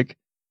I was like,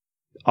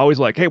 always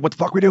like, hey, what the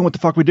fuck we doing? What the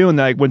fuck we doing? And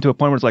then I went to a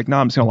point where it's like, no,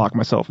 I'm just going to lock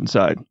myself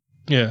inside.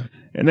 Yeah.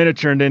 And then it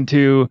turned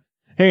into,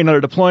 hey,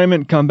 another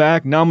deployment, come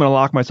back. Now I'm going to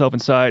lock myself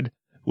inside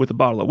with a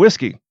bottle of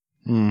whiskey.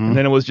 Mm-hmm. And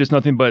then it was just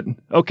nothing but,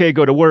 okay,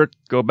 go to work,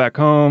 go back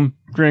home,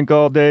 drink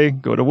all day,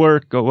 go to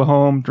work, go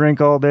home,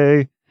 drink all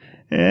day.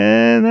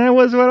 And that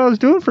was what I was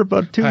doing for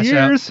about 2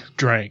 years.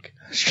 Drank.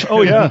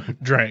 Oh, yeah.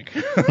 Drank.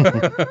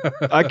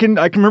 I can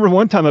remember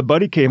one time a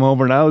buddy came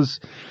over and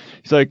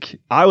he's like,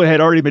 I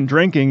had already been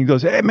drinking. He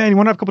goes, hey, man, you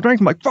want to have a couple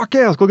drinks? I'm like, fuck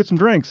yeah, let's go get some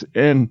drinks.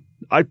 And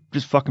I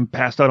just fucking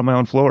passed out on my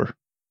own floor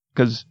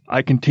because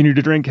I continued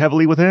to drink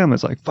heavily with him.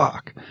 It's like,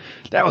 fuck,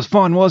 that was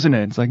fun, wasn't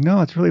it? It's like, no,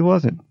 it really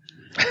wasn't.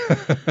 No,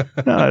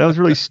 that was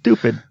really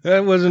stupid.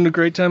 That wasn't a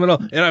great time at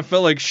all. And I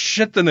felt like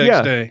shit the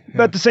next day.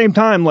 But at the same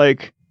time,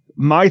 like,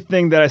 my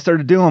thing that I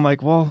started doing, I'm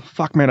like, well,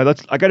 fuck, man,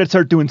 I got to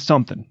start doing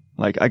something.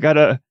 Like, I got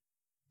to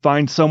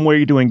find some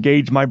way to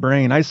engage my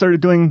brain. I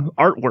started doing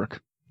artwork.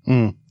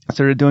 I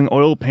started doing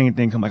oil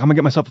painting. I'm like, I'm going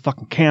to get myself a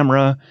fucking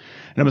camera,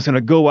 and I'm just going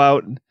to go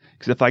out.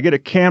 Because if I get a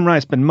camera, I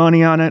spend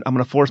money on it. I'm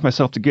going to force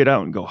myself to get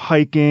out and go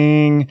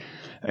hiking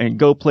and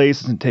go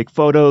places and take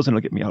photos, and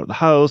it'll get me out of the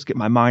house, get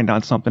my mind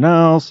on something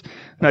else.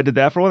 And I did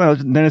that for a while.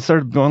 And then it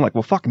started going like,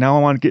 well, fuck, now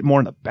I want to get more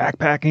into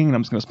backpacking, and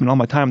I'm just going to spend all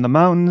my time in the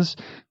mountains.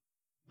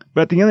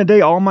 But at the end of the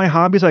day, all my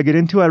hobbies I get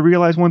into, I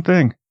realize one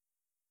thing.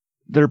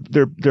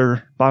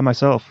 They're by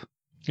myself.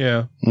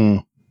 Yeah.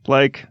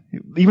 Like,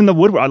 even the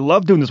woodwork, I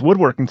love doing this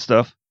woodworking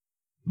stuff,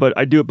 but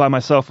I do it by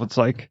myself. It's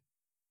like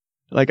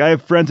I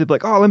have friends that be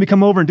like, oh, let me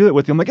come over and do it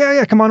with you. I'm like,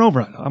 yeah, come on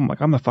over. I'm like,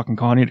 I'm not fucking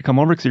calling you to come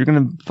over because you're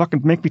going to fucking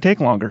make me take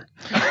longer.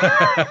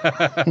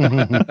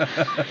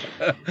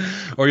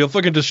 Or you'll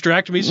fucking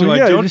distract me so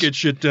I don't get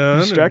shit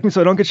done. Distract me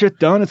so I don't get shit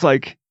done. It's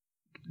like,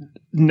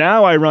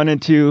 now I run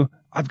into,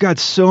 I've got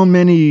so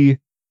many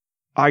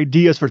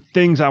ideas for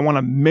things I want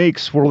to make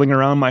swirling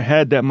around my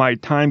head that my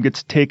time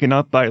gets taken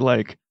up by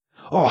like,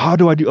 oh, how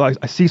do I do?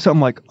 I see something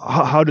like,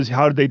 how did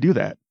they do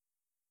that?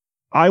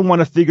 I want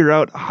to figure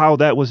out how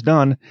that was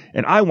done,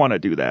 and I want to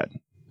do that.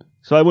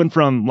 So I went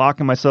from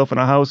locking myself in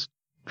a house,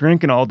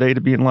 drinking all day, to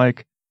being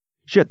like,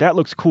 shit, that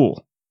looks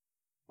cool.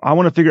 I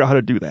want to figure out how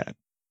to do that.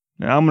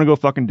 And I'm going to go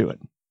fucking do it.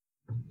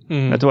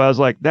 That's why I was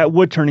like, that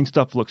wood turning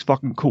stuff looks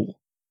fucking cool.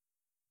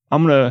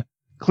 I'm going to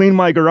clean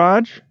my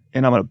garage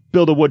and I'm going to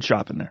build a wood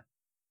shop in there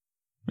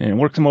and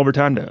work some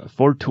overtime to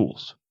afford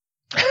tools.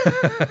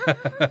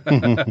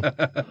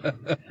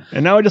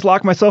 And now I just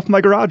lock myself in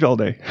my garage all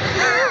day.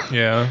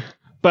 Yeah.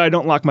 But I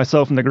don't lock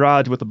myself in the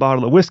garage with a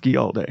bottle of whiskey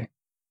all day.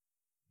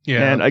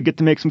 Yeah. And I get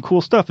to make some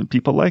cool stuff and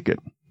people like it.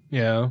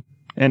 Yeah.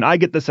 And I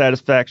get the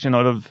satisfaction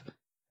out of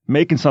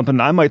making something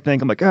I might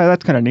think, I'm like,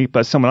 that's kind of neat.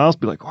 But someone else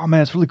be like, oh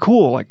man, it's really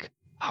cool. Like,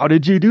 how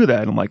did you do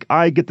that? And I'm like,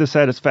 I get the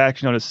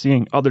satisfaction out of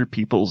seeing other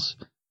people's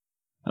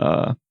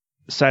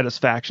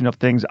satisfaction of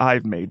things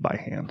I've made by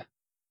hand.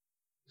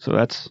 So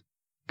that's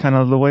kind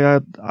of the way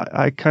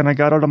I kind of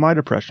got out of my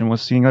depression,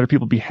 was seeing other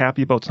people be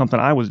happy about something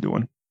I was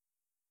doing.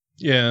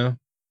 Yeah.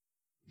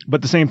 But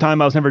at the same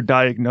time, I was never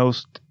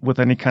diagnosed with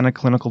any kind of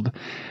clinical.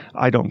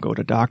 I don't go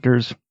to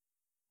doctors.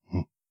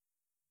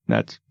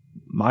 That's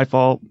my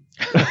fault.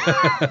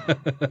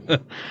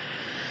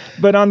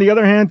 But on the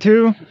other hand,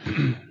 too,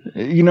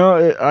 you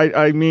know,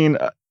 I mean,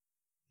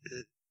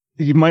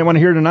 you might want to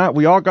hear it or not.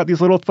 We all got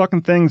these little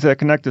fucking things that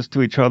connect us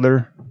to each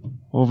other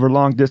over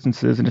long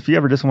distances. And if you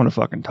ever just want to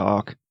fucking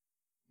talk,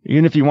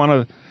 even if you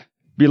want to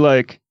be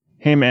like,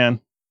 hey,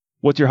 man,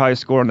 what's your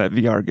highest score in that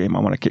VR game? I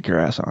want to kick your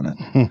ass on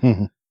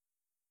it.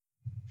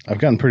 I've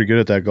gotten pretty good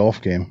at that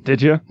golf game.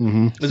 Did you?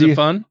 Mm-hmm. Is it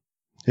fun?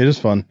 It is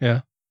fun.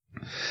 Yeah.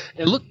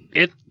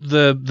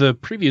 The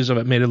previews of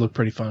it made it look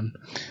pretty fun.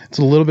 It's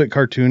a little bit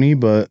cartoony,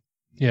 but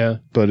yeah,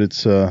 but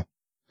it's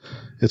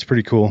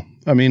pretty cool.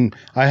 I mean,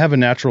 I have a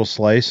natural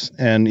slice,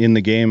 and in the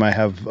game I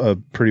have a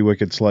pretty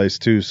wicked slice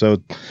too. So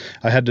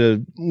I had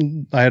to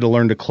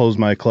learn to close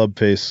my club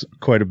face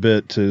quite a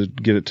bit to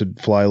get it to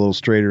fly a little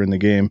straighter in the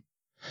game.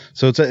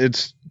 So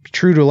it's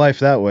true to life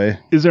that way.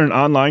 Is there an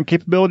online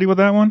capability with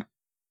that one?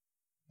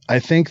 I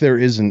think there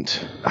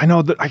isn't. I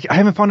know that I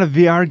haven't found a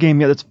VR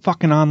game yet that's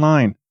fucking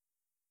online.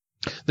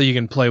 That you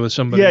can play with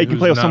somebody. Yeah, you can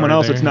play with someone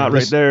else that's not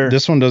right there.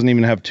 This one doesn't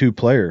even have 2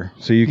 player,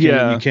 so you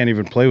can't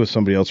even play with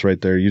somebody else right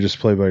there. You just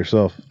play by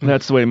yourself.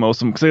 That's the way most of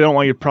them, because they don't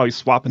want you probably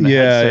swapping the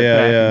headset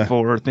back and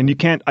forth. And you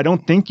can't. I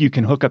don't think you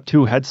can hook up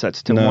 2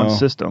 headsets to one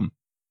system.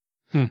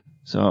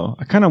 So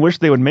I kind of wish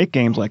they would make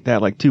games like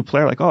that, like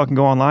 2-player. Like, I can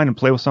go online and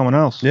play with someone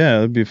else. Yeah,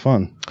 that'd be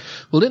fun.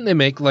 Well, didn't they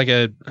make like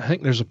I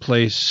think there's a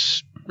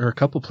place or a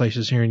couple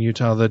places here in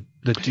Utah that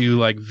do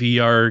like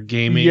VR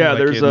gaming? Yeah, like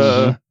there's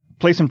a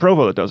place in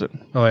Provo that does it.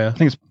 Oh yeah, I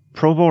think it's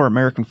Provo or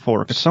American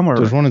Fork. It's somewhere.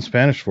 There's one in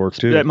Spanish Fork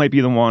too. That might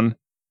be the one.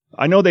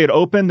 I know they had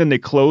opened and they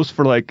closed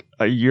for like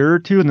a year or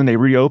 2, and then they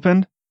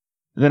reopened.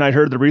 Then I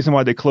heard the reason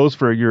why they closed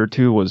for a year or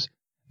 2 was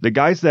the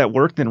guys that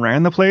worked and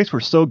ran the place were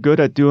so good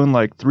at doing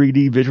like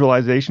 3D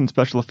visualization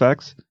special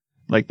effects.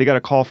 Like they got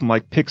a call from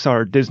like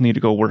Pixar or Disney to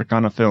go work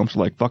on a film. So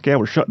like, fuck yeah,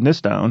 we're shutting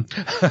this down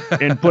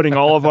and putting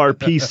all of our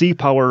PC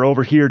power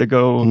over here to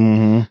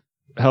go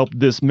help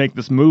make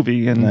this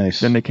movie. And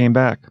then they came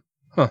back.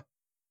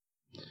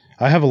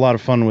 I have a lot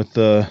of fun with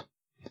the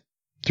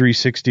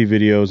 360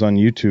 videos on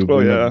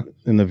YouTube.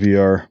 In the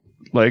VR.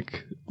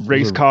 Like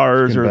race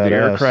cars or the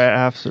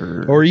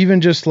aircrafts or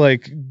even just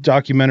like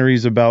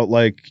documentaries about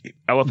like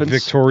elephants,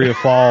 Victoria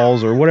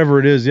Falls or whatever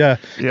it is. Yeah.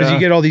 Because you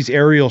get all these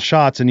aerial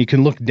shots and you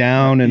can look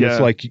down and it's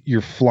like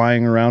you're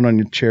flying around on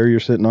your chair you're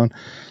sitting on.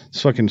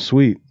 It's fucking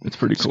sweet. It's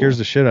pretty cool. Scares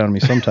the shit out of me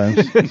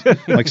sometimes.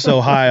 Like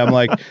so high. I'm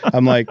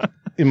like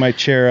in my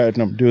chair and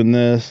I'm doing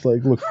this,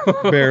 like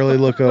barely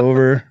look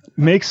over.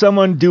 Make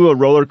someone do a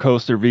roller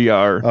coaster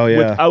VR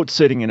without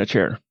sitting in a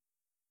chair.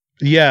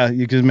 Yeah,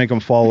 you could make them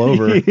fall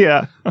over.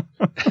 Yeah.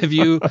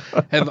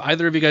 Have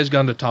either of you guys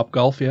gone to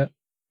Topgolf yet?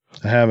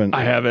 I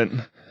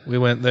haven't. We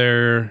went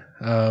there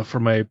for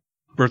my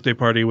birthday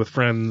party with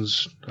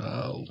friends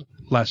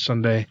last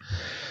Sunday,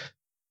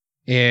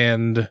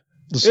 and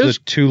this is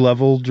the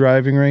 2-level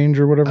driving range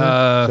or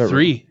whatever.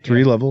 3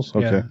 levels.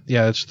 Okay.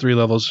 Yeah, it's 3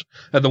 levels.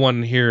 At the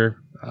one here,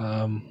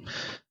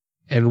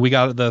 and we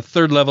got the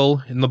 3rd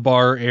level in the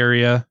bar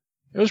area.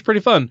 It was pretty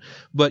fun,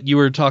 but you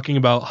were talking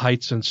about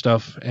heights and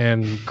stuff,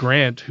 and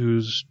Grant,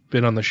 who's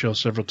been on the show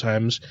several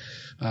times,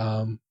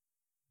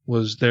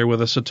 was there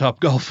with us at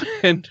Topgolf,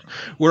 and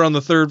we're on the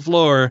 3rd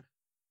floor,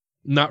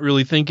 not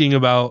really thinking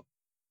about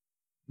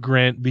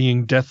Grant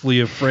being deathly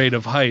afraid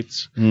of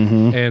heights.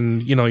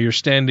 And, you know, you're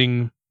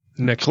standing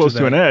next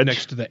to an edge.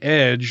 Next to the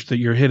edge that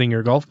you're hitting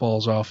your golf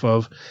balls off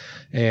of.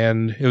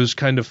 And it was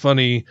kind of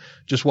funny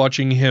just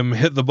watching him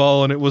hit the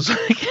ball, and it was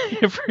like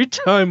every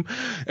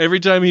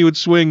time he would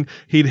swing,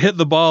 he'd hit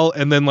the ball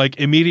and then like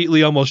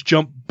immediately almost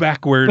jump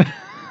backward,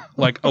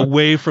 like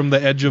away from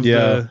the edge of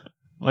the.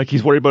 Like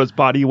he's worried about his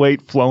body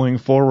weight flowing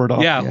forward.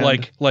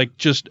 Like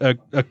just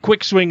a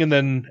quick swing and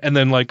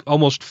then like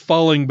almost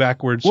falling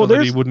backwards so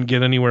that he wouldn't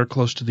get anywhere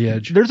close to the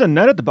edge. There's a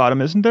net at the bottom,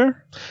 isn't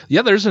there?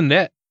 Yeah, there's a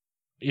net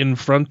in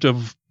front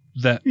of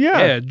that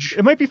edge.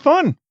 It might be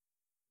fun.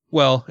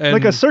 Well, and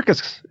like a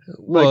circus,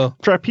 like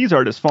trapeze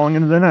artist falling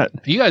into the net.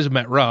 You guys have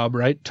met Rob,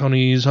 right?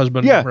 Tony's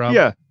husband, Rob.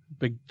 Yeah.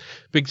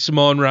 Big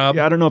Samoan Rob.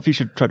 Yeah, I don't know if he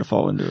should try to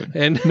fall into it.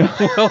 And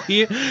well,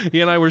 he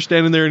and I were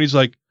standing there, and he's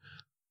like,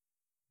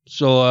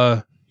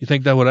 "So, you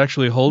think that would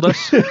actually hold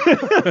us?"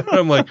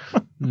 I'm like,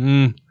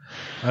 I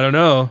don't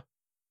know.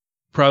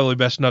 probably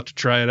best not to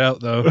try it out,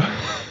 though.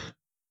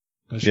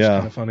 That's just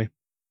kind of funny.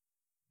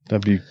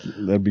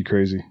 That'd be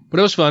crazy. But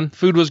it was fun.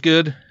 Food was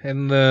good,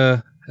 and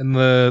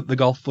the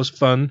golf was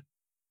fun.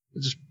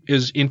 It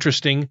was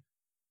interesting.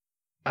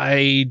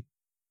 I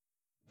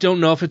don't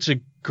know if it's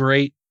a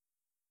great.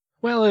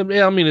 Well,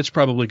 I mean, it's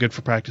probably good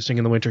for practicing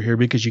in the winter here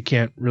because you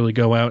can't really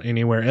go out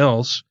anywhere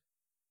else.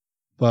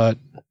 But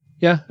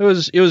yeah, it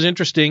was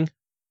interesting.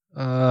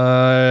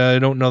 I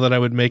don't know that I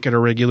would make it a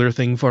regular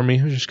thing for me.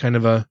 It was just kind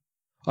of I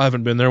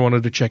haven't been there,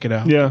 wanted to check it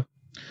out. Yeah.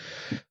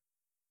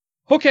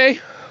 Okay.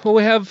 Well,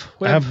 I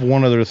have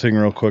one other thing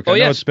real quick. Oh, I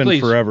know yes, it's been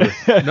please. forever.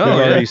 We've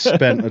already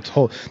spent a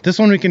total. This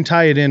one we can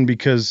tie it in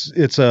because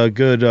it's a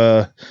good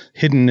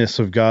hiddenness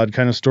of God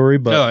kind of story.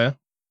 But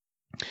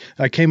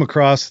I came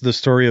across the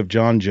story of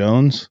John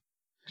Jones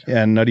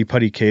and Nutty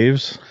Putty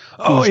Caves.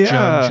 Oh, yeah.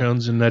 John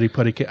Jones and Nutty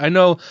Putty Caves. I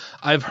know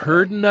I've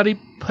heard Nutty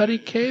Putty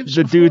Caves.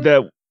 The dude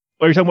that...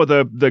 Are you talking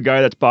about the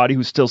guy that's body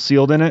who's still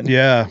sealed in it?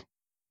 Yeah.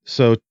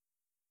 So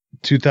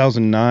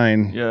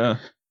 2009. Yeah.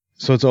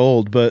 So it's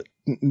old, but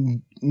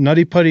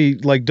Nutty Putty,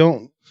 like,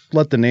 don't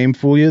let the name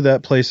fool you.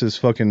 That place is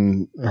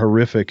fucking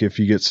horrific if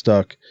you get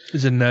stuck.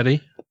 Is it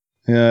nutty?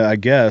 Yeah, I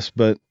guess,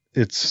 but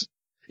it's...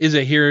 Is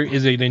it here?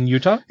 Is it in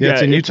Utah? Yeah,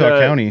 it's in Utah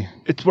County.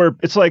 It's where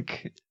it's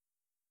like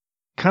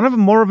kind of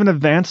more of an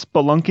advanced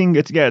spelunking.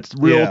 It's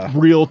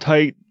real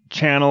tight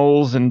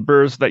channels and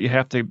bursts that you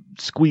have to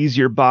squeeze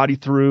your body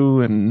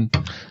through. And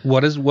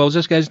what was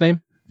this guy's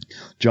name?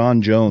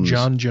 John Jones.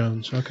 John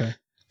Jones. Okay.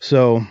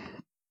 So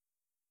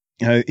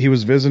he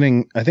was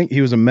visiting. I think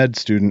he was a med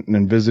student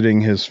and visiting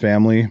his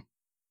family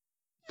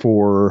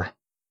for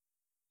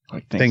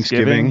like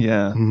Thanksgiving.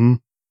 Yeah. Mm-hmm.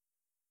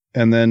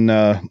 And then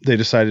they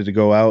decided to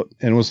go out,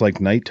 and it was like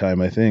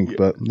nighttime, I think.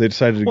 But they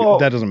decided to go.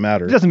 That doesn't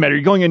matter. It doesn't matter.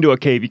 You're going into a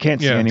cave. You can't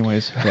see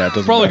anyways. Yeah, it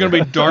doesn't probably going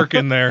to be dark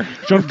in there.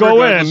 Don't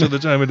go in. At the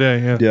time of day.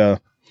 Yeah. Yeah.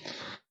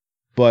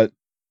 But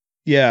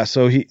yeah,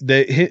 so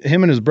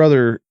him and his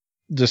brother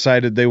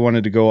decided they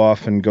wanted to go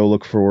off and go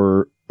look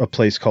for a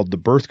place called the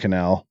Birth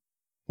Canal,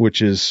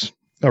 which is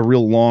a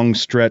real long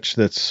stretch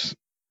that's.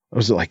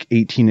 Was it like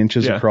 18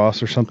 inches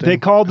across or something? They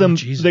call them.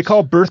 They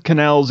call birth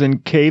canals in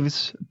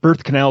caves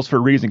birth canals for a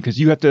reason, because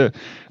you have to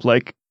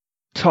like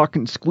tuck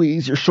and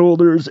squeeze your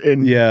shoulders,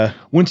 and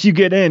once you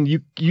get in,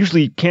 you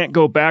usually can't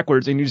go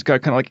backwards, and you just got to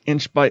kind of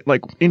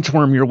like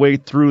inchworm your way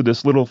through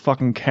this little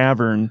fucking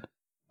cavern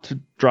to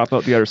drop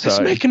out the other side.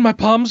 It's making my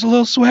palms a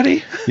little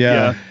sweaty.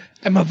 Yeah.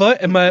 And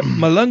my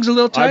lungs a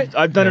little tight.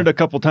 I've done it a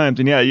couple times,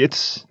 and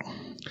it's.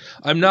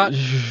 I'm not.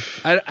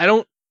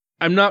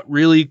 I'm not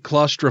really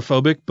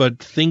claustrophobic, but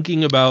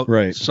thinking about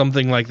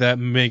something like that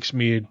makes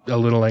me a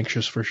little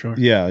anxious for sure.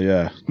 Yeah,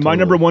 yeah. Totally. My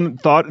number one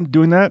thought in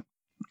doing that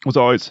was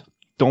always,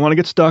 don't want to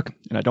get stuck,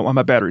 and I don't want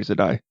my batteries to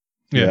die.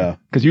 Yeah.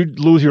 Because you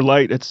lose your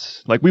light.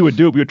 It's like we would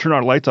do it. We would turn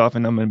our lights off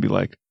in them and be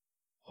like,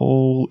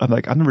 I'm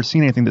like, I've never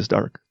seen anything this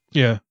dark.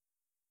 Yeah.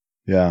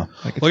 Yeah.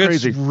 Like,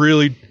 it's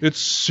crazy. It's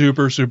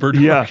super, super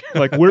dark. Yeah.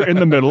 Like we're in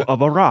the middle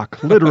of a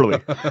rock,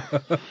 literally.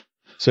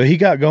 So he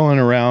got going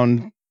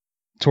around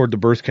toward the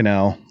Birth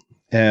Canal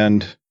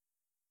and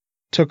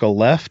took a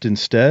left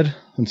instead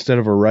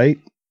of a right,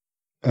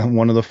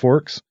 one of the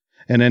forks,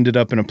 and ended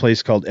up in a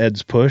place called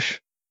Ed's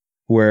Push,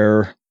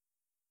 where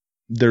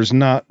there's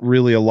not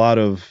really a lot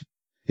of,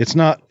 it's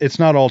not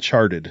all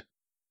charted,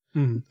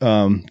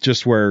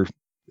 just where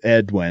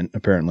Ed went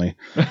apparently,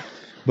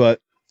 but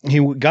he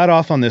got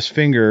off on this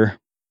finger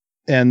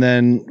and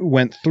then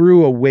went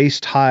through a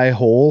waist high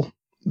hole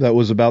that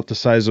was about the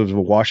size of a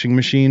washing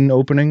machine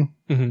opening.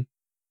 Mm-hmm.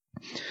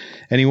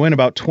 And he went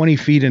about 20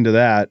 feet into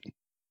that,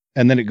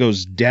 and then it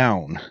goes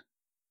down.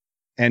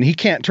 And he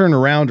can't turn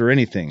around or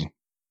anything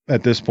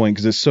at this point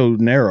because it's so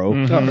narrow.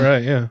 Mm-hmm. Oh,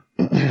 right,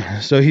 yeah.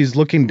 So he's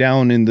looking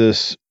down into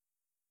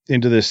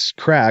this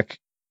crack,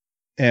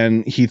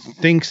 and he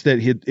thinks that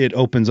it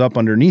opens up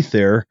underneath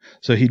there,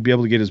 so he'd be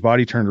able to get his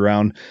body turned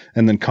around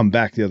and then come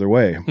back the other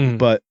way.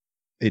 But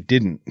it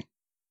didn't.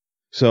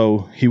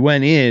 So he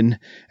went in,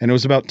 and it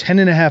was about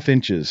 10.5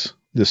 inches,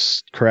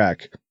 this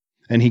crack.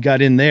 And he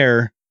got in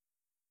there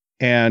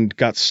and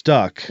got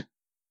stuck.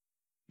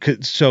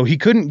 So he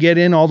couldn't get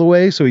in all the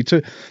way. So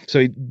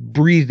he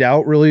breathed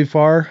out really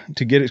far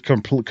to get it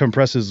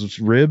compress his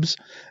ribs,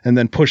 and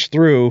then pushed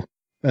through,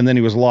 and then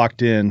he was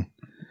locked in,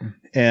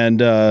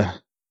 and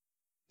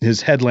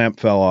his headlamp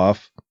fell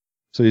off.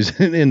 So he's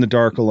in the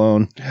dark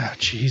alone. Oh,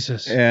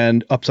 Jesus.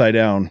 And upside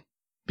down,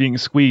 being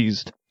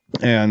squeezed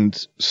and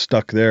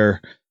stuck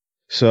there.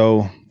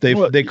 So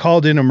they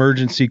called in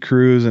emergency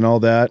crews and all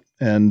that,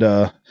 and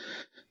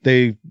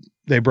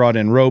they brought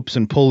in ropes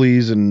and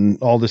pulleys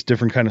and all this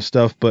different kind of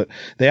stuff, but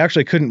they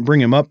actually couldn't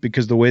bring him up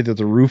because the way that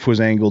the roof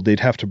was angled, they'd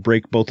have to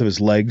break both of his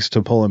legs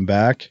to pull him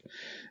back.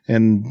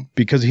 And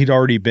because he'd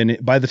already been,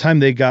 by the time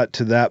they got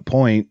to that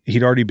point,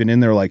 he'd already been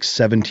in there like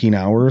 17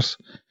 hours.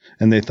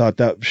 And they thought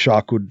that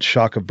shock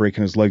of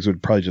breaking his legs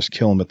would probably just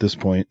kill him at this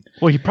point.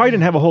 Well, he probably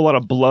didn't have a whole lot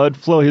of blood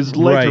flow. His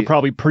legs are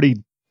probably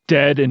pretty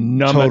dead and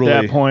numb at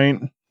that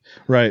point.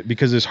 Right,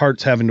 because his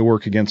heart's having to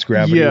work against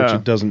gravity, which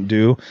it doesn't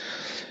do.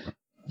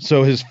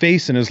 So his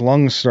face and his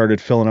lungs started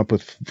filling up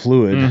with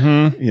fluid,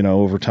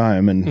 over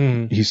time,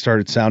 and he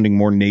started sounding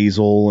more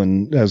nasal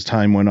and as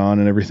time went on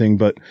and everything.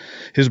 But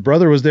his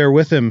brother was there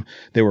with him.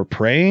 They were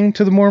praying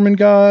to the Mormon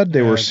God.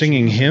 They were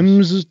singing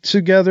hymns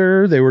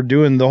together. They were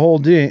doing the whole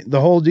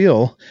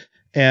deal.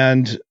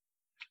 And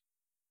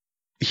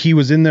he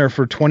was in there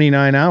for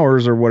 29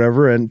 hours or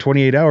whatever, and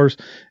 28 hours,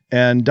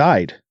 and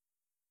died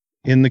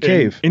in the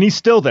cave. And he's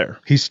still there.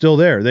 He's still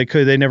there.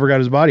 They never got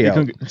his body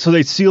out. So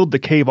they sealed the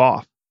cave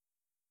off.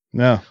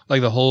 Yeah.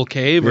 Like the whole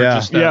cave or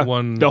just that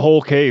one? The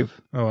whole cave.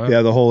 Oh, wow.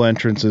 Yeah, the whole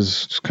entrance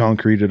is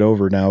concreted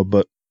over now,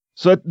 but...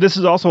 So this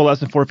is also a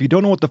lesson for if you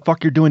don't know what the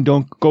fuck you're doing,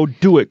 don't go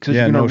do it, because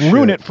you're going to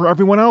ruin it for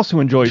everyone else who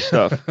enjoys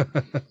stuff.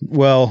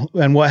 Well,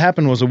 and what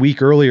happened was a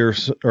week earlier,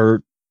 3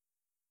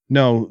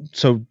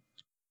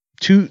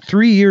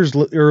 years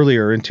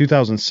earlier in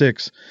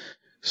 2006,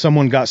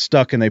 someone got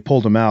stuck and they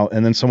pulled him out,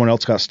 and then someone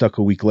else got stuck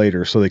a week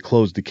later, so they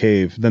closed the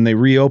cave. Then they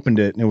reopened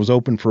it, and it was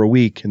open for a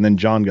week, and then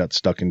John got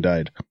stuck and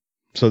died.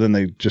 So then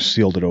they just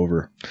sealed it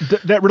over.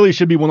 That really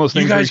should be one of those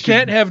things. You guys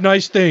can't have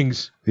nice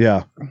things.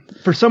 Yeah.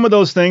 For some of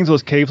those things,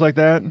 those caves like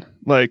that,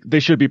 like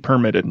they should be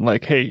permitted.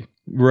 Like, hey,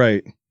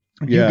 right.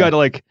 You got to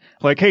like,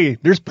 hey,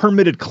 there's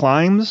permitted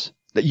climbs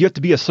that you have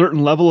to be a certain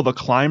level of a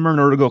climber in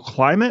order to go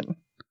climb it,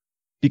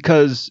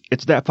 because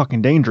it's that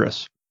fucking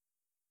dangerous.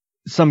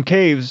 Some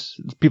caves,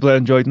 people that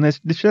enjoyed, and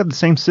they should have the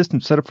same system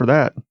set up for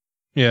that.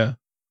 Yeah.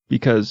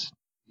 Because,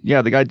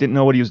 the guy didn't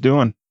know what he was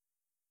doing.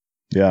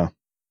 Yeah.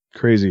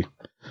 Crazy.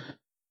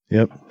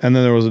 Yep. And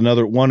then there was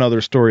one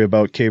other story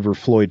about caver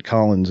Floyd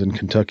Collins in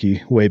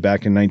Kentucky way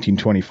back in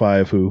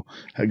 1925 who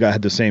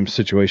had the same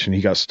situation.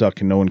 He got stuck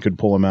and no one could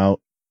pull him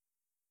out.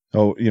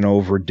 Oh,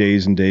 over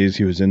days and days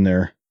he was in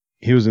there.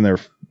 He was in there a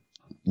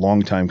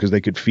long time because they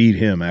could feed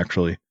him,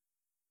 actually.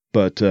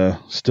 But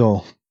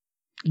still.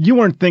 You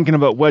weren't thinking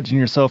about wedging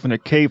yourself in a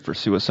cave for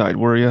suicide,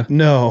 were you?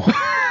 No.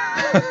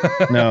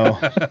 No.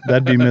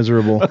 That'd be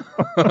miserable.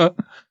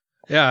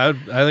 Yeah,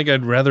 I think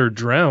I'd rather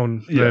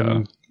drown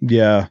than...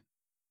 Yeah.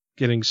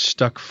 Getting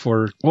stuck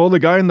for... Well, the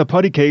guy in the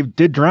putty cave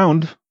did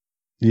drown.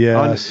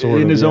 Yeah,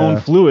 in his own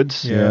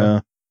fluids. Yeah.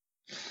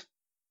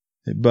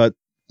 But,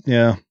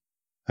 I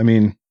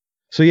mean,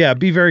 so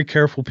be very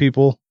careful,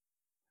 people.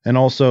 And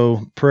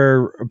also,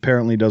 prayer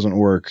apparently doesn't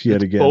work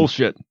yet again.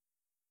 Bullshit.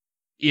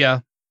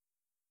 Yeah.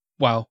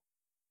 Wow.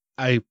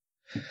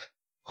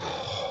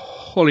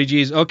 Holy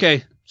jeez.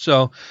 Okay,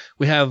 so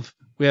we have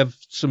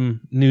some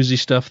newsy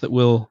stuff that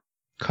we'll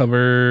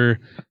cover...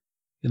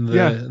 in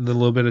the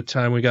little bit of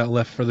time we got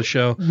left for the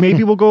show.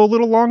 Maybe we'll go a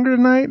little longer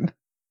tonight?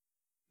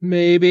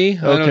 Maybe.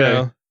 I don't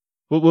know.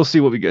 We'll see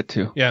what we get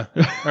to. Yeah.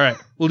 All right.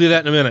 We'll do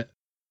that in a minute.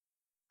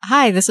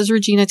 Hi, this is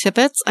Regina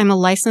Tippett. I'm a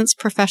licensed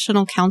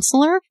professional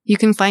counselor. You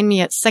can find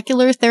me at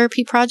Secular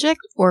Therapy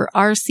Project or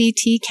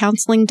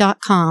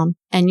rctcounseling.com.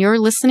 And you're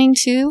listening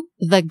to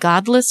The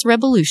Godless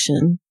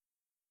Revolution.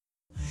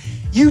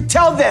 You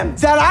tell them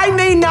that I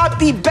may not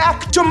be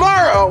back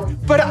tomorrow,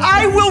 but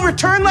I will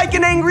return like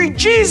an angry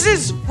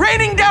Jesus,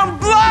 raining down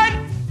blood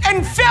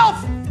and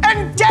filth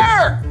and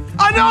terror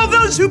on all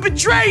those who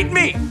betrayed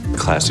me.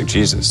 Classic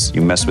Jesus.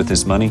 You mess with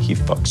his money, he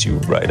fucks you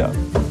right up.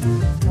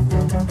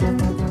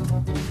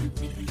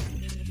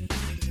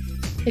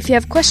 If you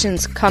have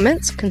questions,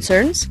 comments,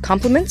 concerns,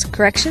 compliments,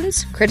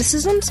 corrections,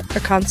 criticisms,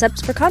 or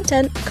concepts for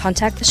content,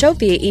 contact the show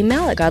via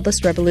email at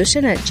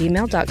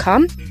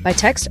godlessrevolution@gmail.com, by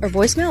text or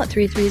voicemail at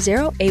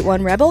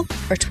 330-81-REBEL,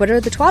 or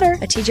Twitter the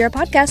Twatter at TGR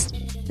Podcast.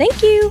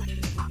 Thank you!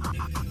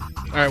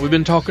 All right, we've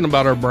been talking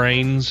about our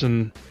brains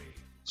and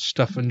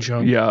stuff and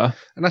junk. Yeah.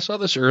 And I saw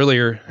this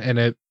earlier, and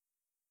it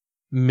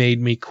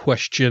made me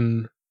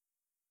question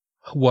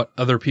what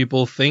other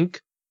people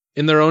think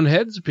in their own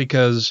heads,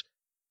 because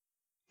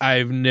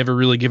I've never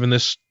really given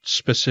this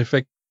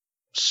specific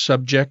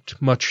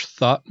subject much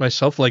thought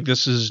myself. Like,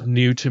 this is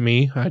new to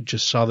me. I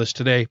just saw this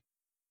today.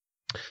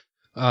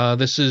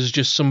 This is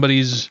just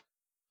somebody's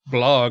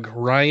blog.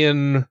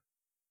 Ryan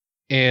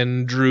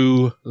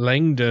Andrew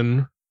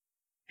Langdon,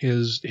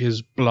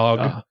 his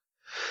blog,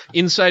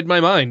 Inside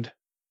My Mind.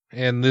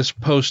 And this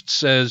post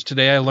says,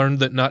 today I learned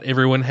that not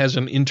everyone has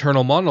an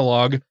internal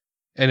monologue,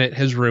 and it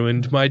has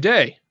ruined my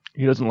day.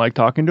 He doesn't like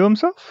talking to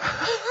himself?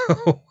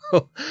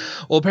 Well,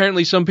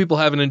 apparently some people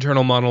have an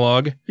internal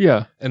monologue.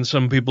 Yeah. And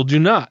some people do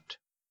not.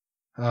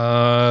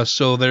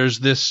 So there's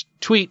this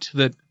tweet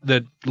that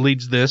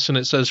leads this, and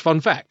it says, fun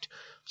fact,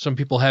 some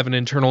people have an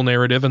internal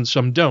narrative and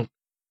some don't.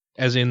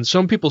 As in,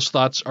 some people's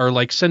thoughts are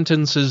like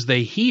sentences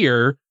they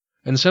hear,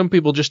 and some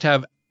people just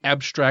have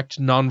abstract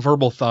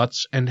nonverbal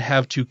thoughts and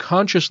have to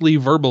consciously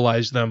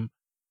verbalize them.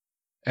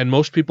 And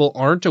most people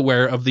aren't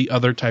aware of the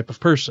other type of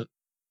person.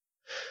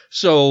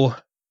 So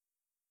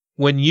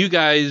when you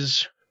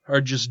guys are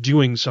just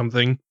doing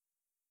something,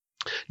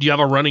 do you have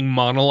a running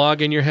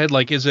monologue in your head?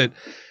 Like, is it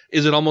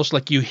almost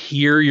like you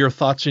hear your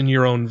thoughts in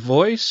your own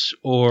voice,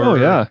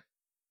 or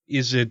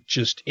is it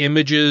just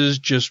images?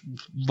 Just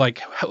like,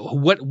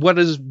 what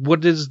is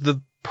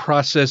the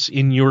process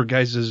in your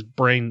guys'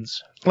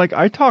 brains? Like,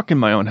 I talk in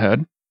my own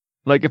head.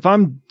 Like if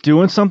I'm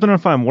doing something, or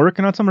if I'm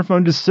working on something, or if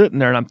I'm just sitting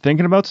there and I'm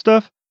thinking about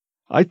stuff,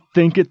 I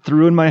think it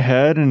through in my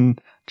head, and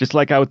just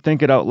like I would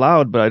think it out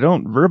loud, but I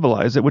don't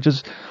verbalize it, which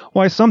is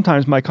why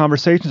sometimes my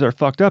conversations are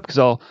fucked up, because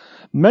I'll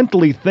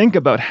mentally think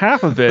about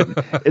half of it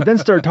and then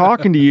start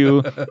talking to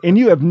you, and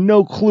you have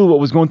no clue what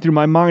was going through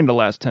my mind the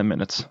last 10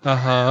 minutes.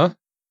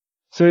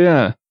 So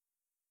yeah,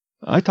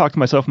 I talk to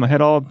myself in my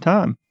head all the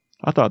time.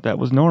 I thought that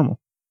was normal.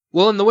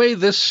 Well, and the way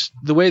this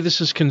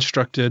is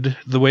constructed,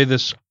 the way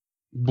this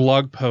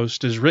blog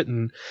post is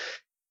written,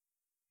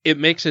 it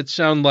makes it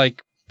sound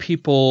like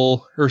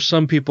people, or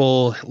some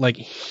people, like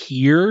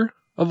hear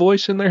a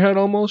voice in their head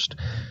almost,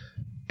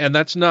 and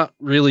that's not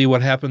really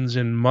what happens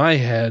in my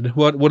head.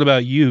 What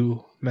about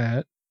you,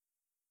 Matt?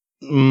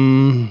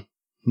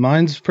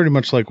 Mine's pretty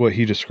much like what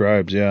he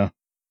describes. Yeah,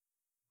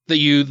 that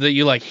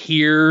you like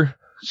hear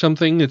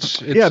something. It's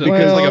because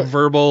like a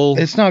verbal.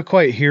 It's not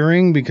quite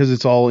hearing because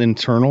it's all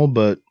internal,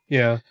 but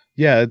yeah.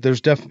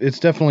 There's it's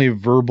definitely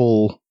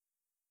verbal.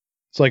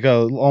 It's like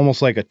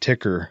almost like a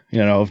ticker,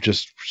 of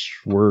just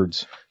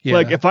words. Yeah.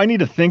 Like if I need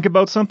to think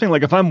about something,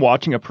 like if I'm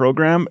watching a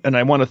program and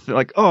I want to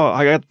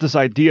I got this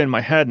idea in my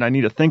head and I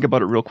need to think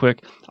about it real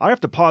quick, I have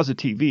to pause the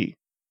TV,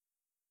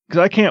 because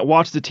I can't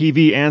watch the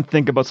TV and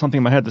think about something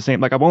in my head at the same.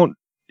 Like I won't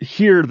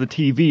hear the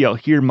TV, I'll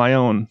hear my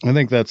own. I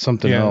think that's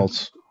something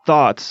else.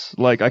 Thoughts.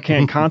 Like I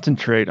can't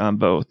concentrate on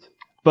both.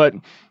 But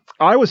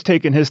I was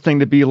taking his thing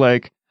to be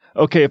like,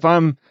 okay, if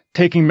I'm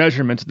taking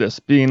measurements of this,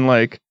 being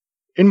like,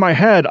 in my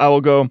head, I will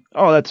go,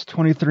 oh, that's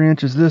 23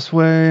 inches this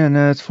way, and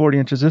that's 40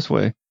 inches this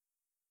way.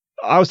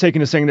 I was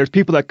taking to saying there's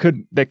people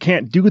that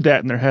can't do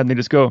that in their head, and they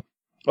just go,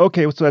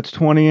 okay, so that's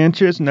 20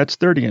 inches, and that's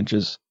 30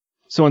 inches.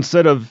 So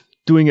instead of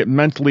doing it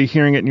mentally,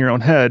 hearing it in your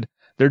own head,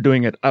 they're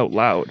doing it out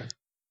loud.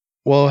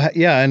 Well,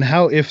 yeah, and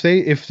how if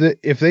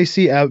they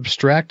see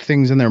abstract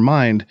things in their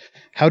mind,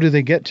 how do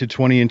they get to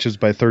 20 inches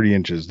by 30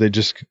 inches? They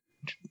just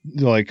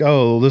like,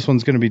 oh, this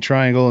one's going to be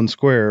triangle and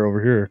square over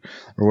here,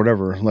 or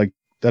whatever. Like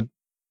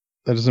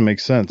that doesn't make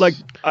sense. Like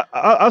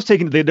I was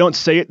taking, they don't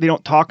say it, they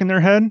don't talk in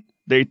their head,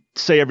 they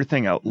say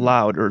everything out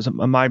loud. Or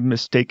am I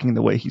mistaking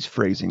the way he's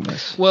phrasing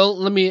this? Well,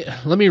 let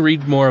me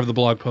read more of the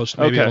blog post.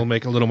 Maybe it'll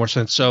make a little more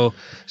sense. So it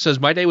says,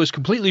 my day was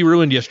completely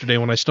ruined yesterday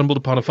when I stumbled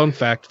upon a fun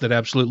fact that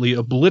absolutely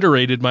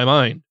obliterated my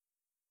mind.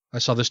 I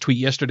saw this tweet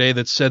yesterday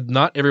that said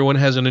not everyone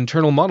has an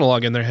internal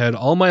monologue in their head.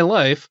 All my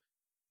life,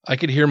 I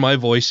could hear my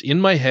voice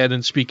in my head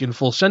and speak in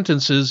full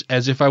sentences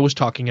as if I was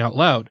talking out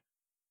loud.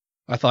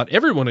 I thought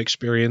everyone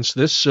experienced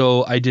this,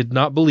 so I did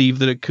not believe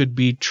that it could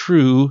be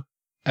true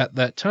at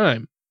that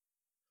time.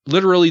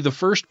 Literally, the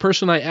first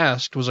person I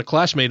asked was a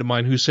classmate of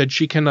mine who said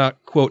she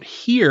cannot, quote,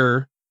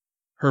 hear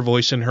her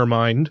voice in her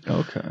mind.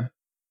 Okay.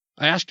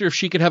 I asked her if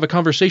she could have a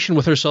conversation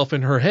with herself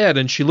in her head,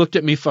 and she looked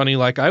at me funny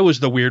like I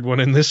was the weird one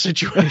in this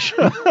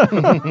situation.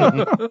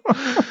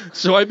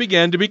 So I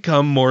began to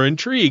become more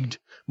intrigued.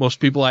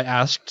 Most people I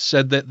asked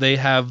said that they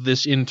have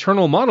this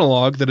internal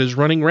monologue that is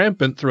running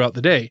rampant throughout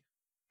the day.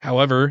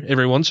 However,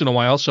 every once in a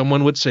while,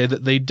 someone would say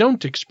that they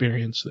don't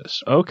experience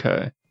this.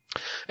 Okay.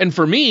 And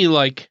for me,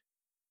 like,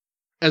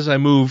 as I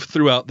move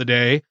throughout the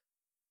day,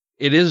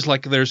 it is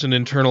like there's an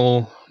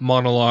internal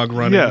monologue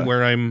running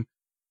where I'm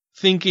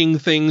thinking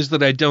things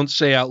that I don't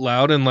say out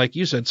loud. And like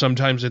you said,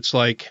 sometimes it's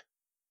like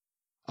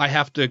I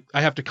have to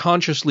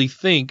consciously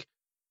think,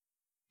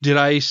 did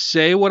I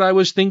say what I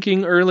was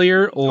thinking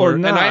earlier? Or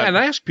not? And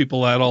I ask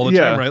people that all the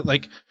time, right?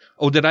 Like,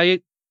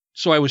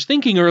 so I was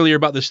thinking earlier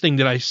about this thing.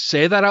 Did I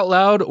say that out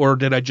loud, or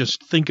did I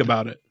just think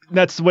about it?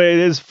 That's the way it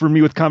is for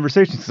me with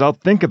conversations, because I'll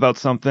think about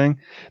something,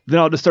 then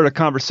I'll just start a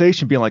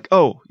conversation being like,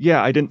 oh,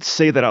 yeah, I didn't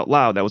say that out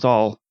loud. That was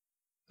all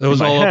up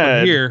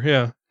in here,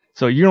 yeah.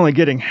 So you're only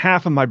getting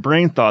half of my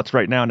brain thoughts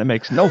right now, and it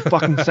makes no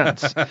fucking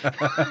sense.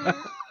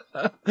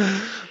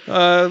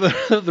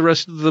 The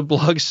rest of the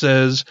blog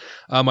says,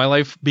 my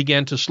life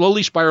began to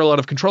slowly spiral out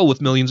of control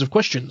with millions of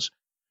questions.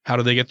 How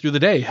do they get through the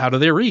day? How do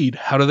they read?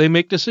 How do they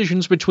make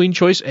decisions between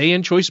choice A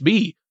and choice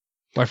B?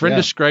 My friend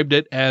described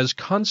it as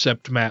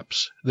concept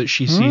maps that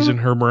she sees in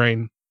her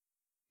brain.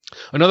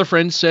 Another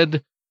friend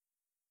said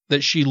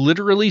that she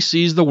literally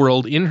sees the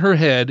world in her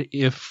head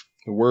if...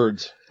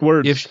 Words.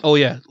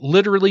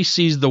 Literally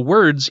sees the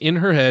words in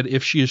her head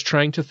if she is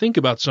trying to think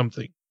about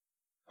something.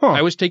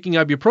 I was taking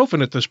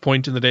ibuprofen at this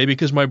point in the day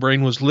because my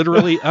brain was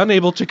literally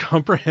unable to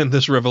comprehend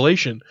this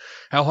revelation.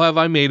 How have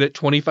I made it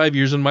 25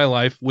 years in my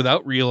life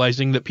without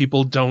realizing that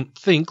people don't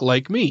think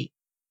like me?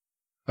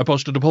 I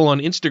posted a poll on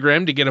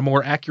Instagram to get a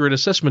more accurate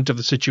assessment of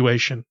the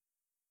situation.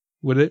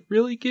 Would it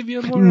really give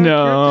you a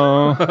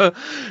more accurate?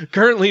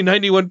 Currently,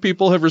 91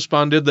 people have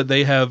responded that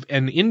they have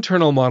an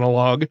internal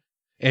monologue,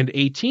 and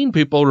 18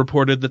 people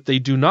reported that they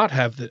do not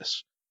have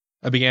this.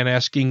 I began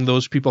asking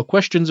those people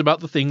questions about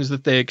the things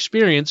that they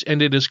experience,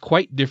 and it is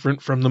quite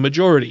different from the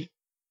majority.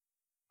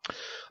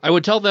 I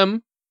would tell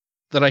them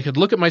that I could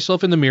look at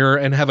myself in the mirror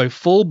and have a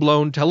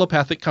full-blown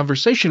telepathic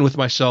conversation with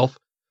myself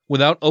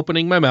without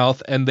opening my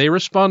mouth, and they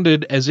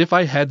responded as if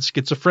I had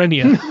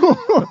schizophrenia.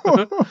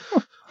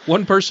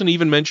 One person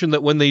even mentioned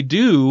that when they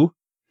do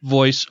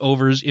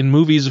voice-overs in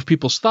movies of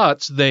people's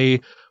thoughts,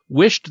 they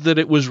wished that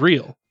it was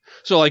real.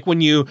 So like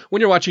when you're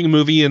watching a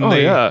movie and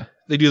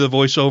they do the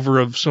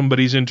voiceover of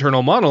somebody's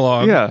internal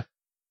monologue. Yeah.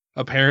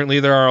 Apparently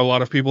there are a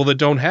lot of people that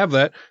don't have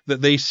that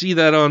they see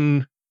that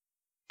on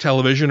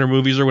television or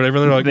movies or whatever.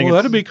 And they're like, well,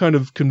 that'd be kind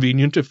of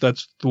convenient if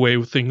that's the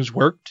way things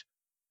worked.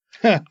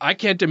 I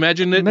can't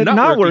imagine it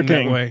not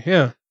working that way.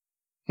 Yeah.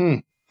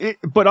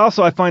 But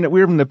also I find it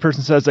weird when the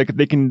person says like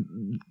they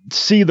can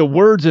see the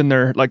words in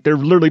there, like they're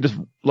literally just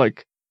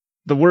like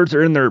the words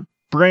are in their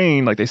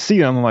brain, like they see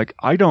them. I'm like,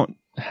 I don't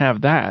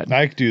have that.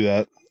 I do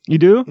that. You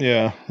do?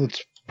 Yeah.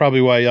 That's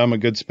probably why I'm a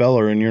good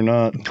speller and you're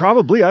not.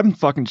 Probably. I'm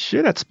fucking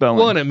shit at spelling.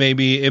 Well, and it may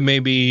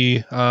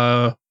be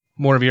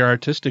more of your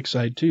artistic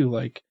side too,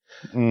 like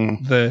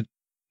that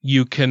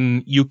you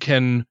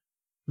can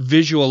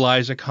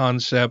visualize a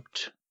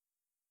concept,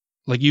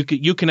 like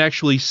you can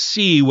actually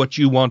see what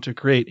you want to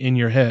create in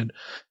your head.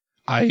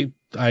 I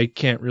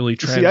can't really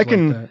translate I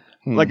can that.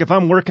 Like if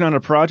I'm working on a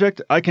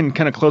project, I can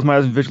kind of close my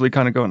eyes and visually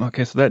kind of go,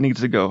 okay, so that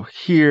needs to go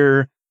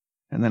here,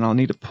 and then I'll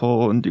need to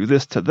pull and do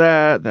this to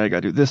that, then I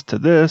got to do this to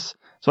this.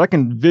 So I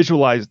can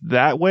visualize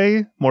that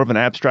way, more of an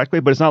abstract way,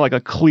 but it's not like a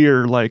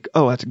clear, like,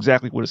 oh, that's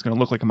exactly what it's going to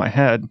look like in my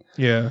head.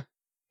 Yeah.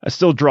 I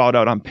still draw it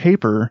out on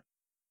paper,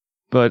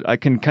 but I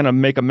can kind of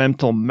make a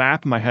mental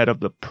map in my head of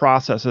the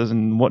processes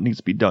and what needs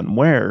to be done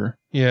where.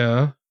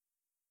 Yeah.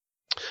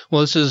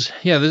 Well, this is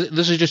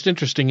just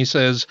interesting. He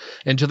says,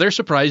 and to their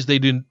surprise, they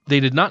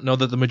did not know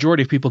that the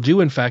majority of people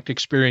do, in fact,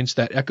 experience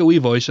that echoey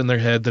voice in their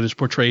head that is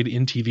portrayed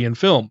in TV and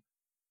film.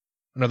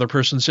 Another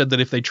person said that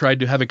if they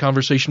tried to have a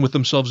conversation with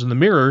themselves in the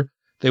mirror,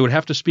 they would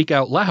have to speak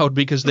out loud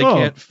because they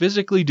can't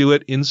physically do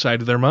it inside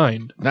of their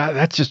mind.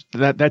 That's just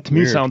that to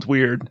me sounds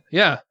weird.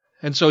 Yeah.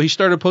 And so he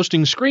started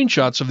posting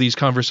screenshots of these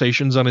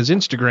conversations on his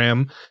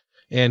Instagram,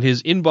 and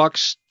his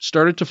inbox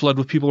started to flood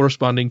with people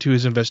responding to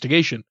his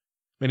investigation.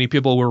 Many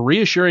people were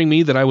reassuring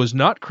me that I was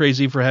not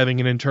crazy for having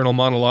an internal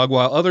monologue,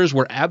 while others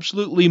were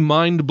absolutely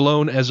mind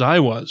blown as I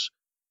was.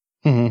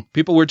 Mm-hmm.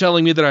 People were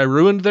telling me that I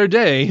ruined their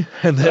day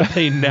and that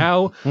they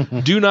now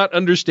do not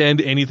understand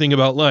anything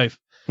about life.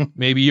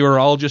 Maybe you are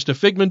all just a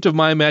figment of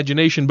my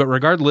imagination, but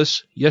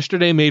regardless,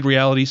 yesterday made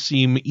reality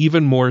seem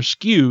even more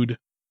skewed.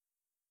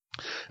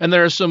 And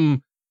there are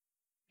some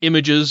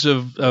images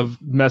of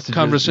messages,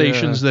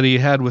 conversations that he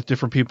had with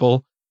different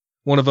people.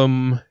 One of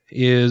them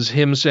is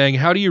him saying,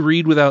 how do you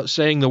read without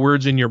saying the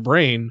words in your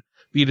brain?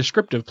 Be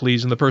descriptive,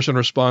 please. And the person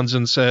responds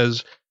and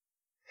says,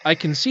 I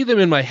can see them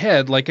in my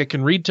head, like I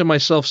can read to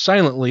myself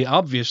silently,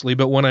 obviously,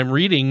 but when I'm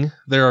reading,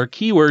 there are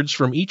keywords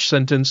from each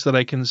sentence that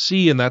I can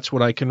see, and that's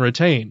what I can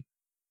retain.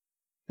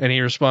 And he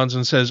responds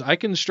and says, I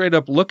can straight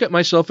up look at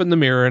myself in the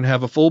mirror and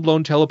have a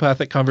full-blown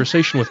telepathic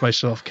conversation with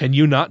myself. Can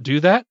you not do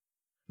that?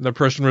 And the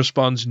person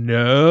responds,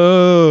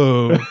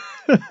 no.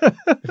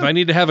 If I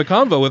need to have a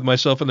convo with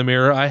myself in the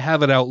mirror, I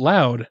have it out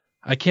loud.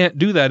 I can't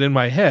do that in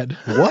my head.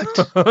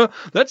 What?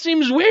 That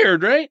seems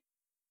weird, right?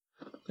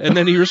 And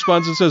then he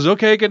responds and says,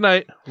 okay, good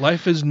night.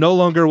 Life is no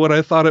longer what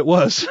I thought it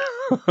was.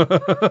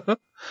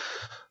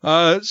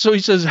 So he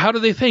says, how do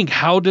they think?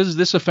 How does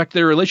this affect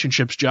their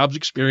relationships, jobs,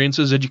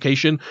 experiences,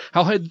 education?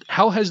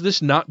 How has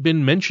this not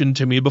been mentioned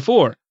to me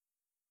before?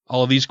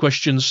 All of these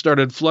questions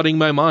started flooding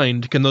my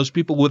mind. Can those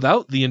people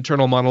without the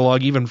internal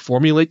monologue even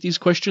formulate these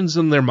questions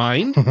in their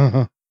mind?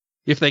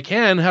 If they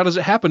can, how does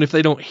it happen if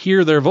they don't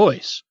hear their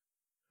voice?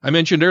 I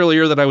mentioned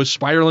earlier that I was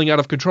spiraling out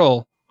of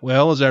control.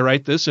 Well, as I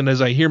write this and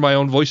as I hear my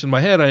own voice in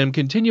my head, I am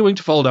continuing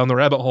to fall down the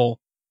rabbit hole.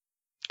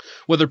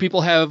 Whether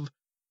people have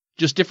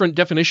just different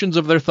definitions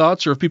of their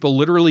thoughts or if people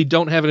literally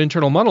don't have an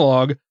internal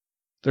monologue,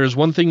 there's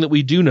one thing that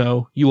we do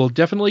know. You will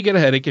definitely get a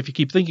headache if you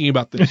keep thinking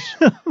about this.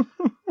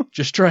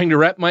 Just trying to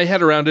wrap my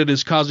head around it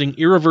is causing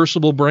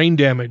irreversible brain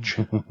damage.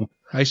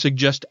 I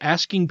suggest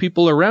asking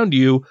people around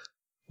you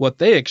what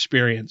they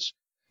experience.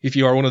 If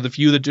you are one of the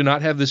few that do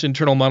not have this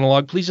internal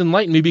monologue, please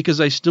enlighten me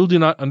because I still do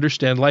not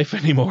understand life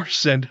anymore.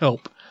 Send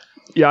help.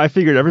 Yeah, I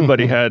figured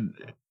everybody had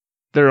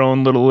their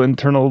own little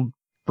internal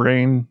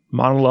brain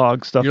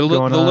monologue stuff going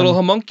on. The little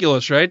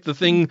homunculus, right? The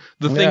thing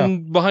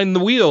behind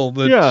the wheel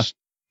that's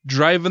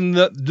driving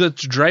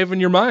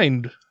your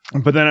mind.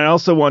 But then I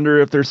also wonder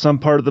if there's some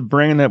part of the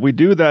brain that we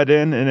do that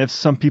in, and if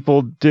some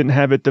people didn't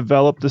have it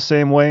developed the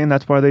same way, and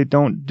that's why they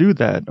don't do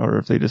that, or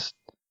if they just,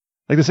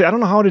 like they say, I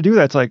don't know how to do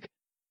that. It's like,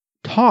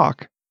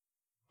 talk,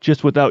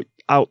 just not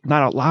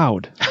out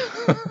loud.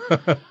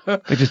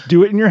 Like just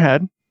do it in your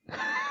head.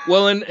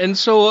 Well, and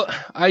so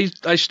I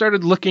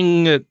started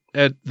looking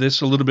at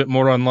this a little bit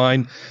more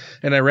online,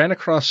 and I ran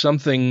across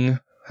something.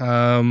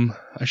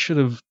 I should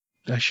have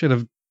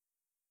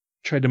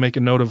tried to make a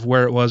note of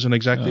where it was and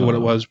exactly what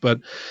it was, but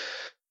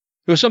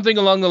it was something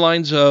along the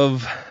lines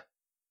of,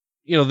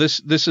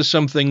 this is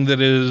something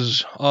that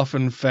is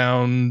often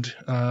found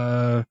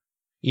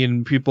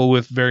in people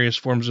with various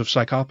forms of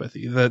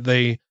psychopathy, that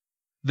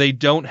they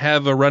don't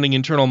have a running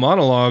internal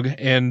monologue,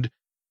 and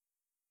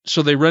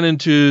so they run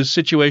into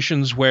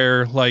situations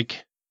where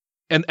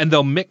and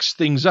they'll mix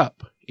things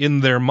up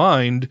in their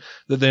mind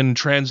that then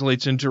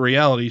translates into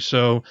reality.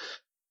 So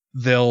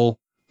they'll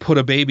put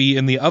a baby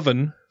in the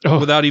oven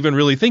without even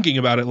really thinking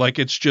about it. Like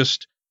it's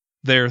just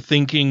they're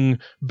thinking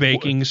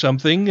baking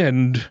something,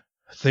 and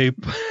they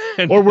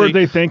or were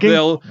they thinking,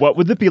 what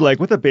would it be like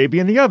with a baby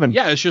in the oven?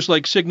 Yeah, it's just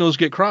like signals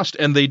get crossed,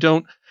 and they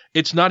don't.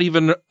 It's not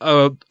even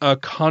a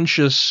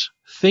conscious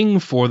thing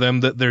for them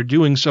that they're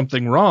doing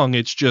something wrong.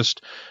 It's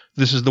just,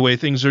 this is the way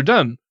things are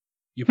done.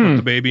 You put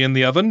the baby in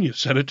the oven, you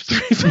set it to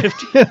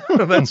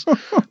 350. That's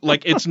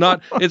like, it's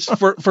not, it's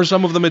for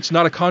some of them, it's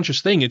not a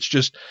conscious thing. It's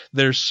just,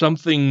 there's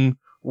something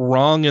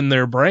wrong in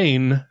their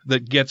brain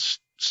that gets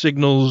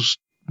signals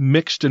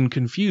mixed and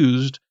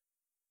confused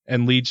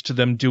and leads to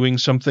them doing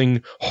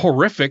something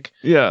horrific.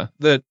 Yeah.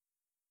 That,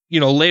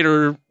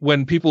 later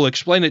when people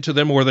explain it to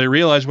them or they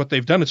realize what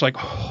they've done, it's like,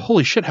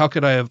 holy shit, how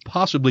could I have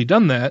possibly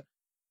done that?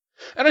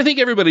 And I think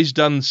everybody's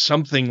done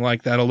something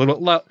like that a little.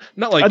 Not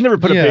like I've never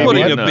putting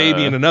a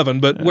baby in an oven,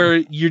 but where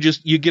you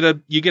get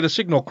a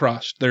signal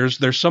crossed.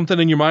 There's something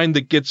in your mind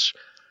that gets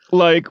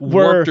like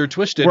warped or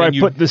twisted. Where and I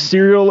put the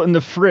cereal in the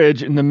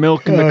fridge and the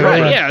milk in the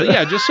cupboard. Right,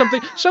 yeah, just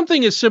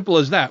something as simple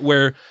as that,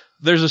 where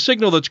there's a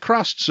signal that's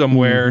crossed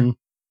somewhere,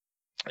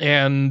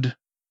 and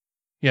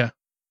yeah,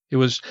 it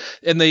was.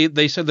 And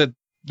they said that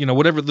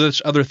whatever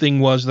this other thing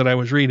was that I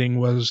was reading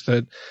was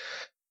that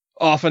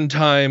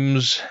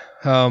oftentimes.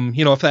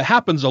 If that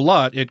happens a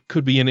lot, it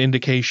could be an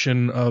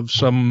indication of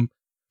some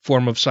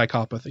form of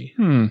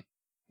psychopathy,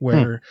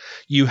 where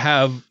you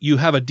have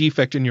a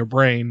defect in your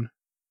brain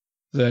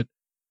that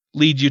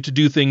leads you to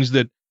do things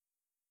that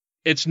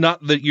it's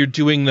not that you're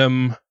doing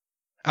them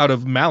out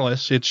of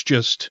malice. It's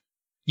just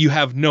you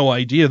have no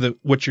idea that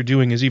what you're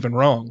doing is even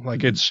wrong.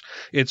 Like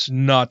it's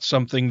not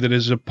something that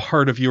is a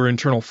part of your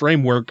internal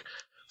framework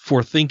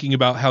for thinking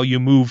about how you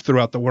move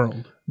throughout the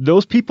world.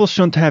 Those people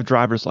shouldn't have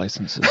driver's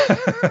licenses.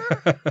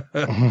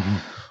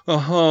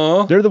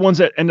 Uh-huh. They're the ones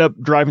that end up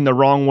driving the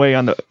wrong way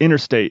on the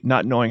interstate,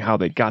 not knowing how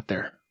they got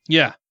there.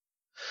 Yeah.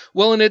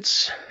 Well, and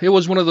it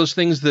was one of those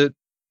things that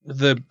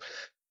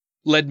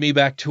led me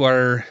back to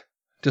our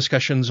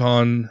discussions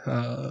on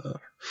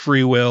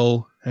free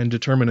will and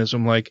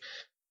determinism. Like,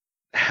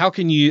 how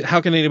can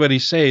anybody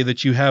say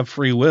that you have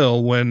free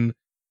will when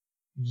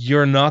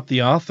you're not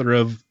the author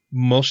of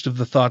most of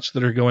the thoughts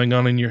that are going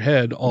on in your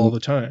head all the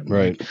time?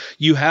 Right. Like,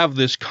 you have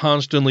this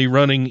constantly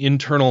running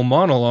internal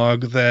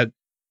monologue that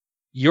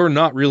you're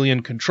not really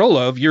in control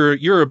of.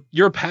 You're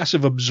a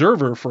passive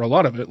observer for a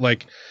lot of it.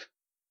 Like,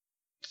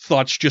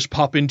 thoughts just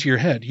pop into your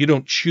head. You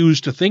don't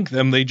choose to think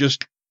them. They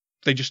just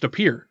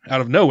appear out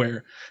of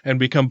nowhere and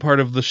become part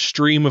of the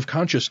stream of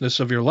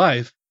consciousness of your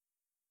life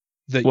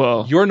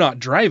that you're not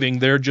driving.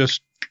 They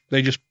just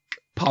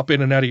pop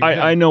in and out of your head.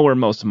 I know where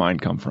most of mine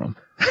come from.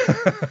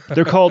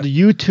 They're called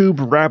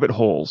YouTube rabbit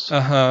holes.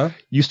 Uh-huh.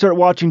 You start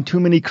watching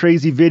too many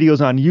crazy videos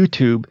on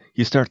YouTube,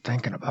 you start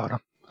thinking about them.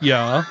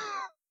 Yeah.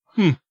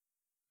 I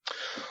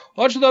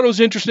just thought it was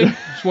interesting.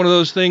 It's one of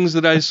those things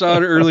that I saw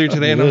earlier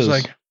today, and I was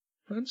like,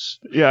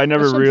 I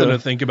never something really to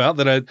think about.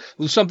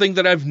 Something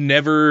that I've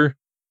never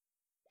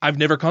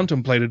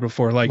contemplated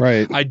before. Like,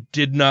 I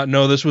did not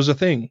know this was a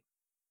thing.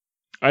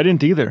 I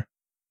didn't either.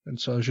 And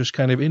so it was just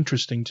kind of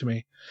interesting to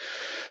me.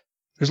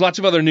 There's lots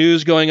of other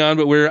news going on,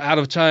 but we're out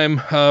of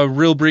time.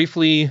 Real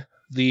briefly,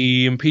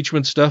 the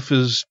impeachment stuff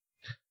is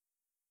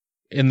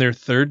in their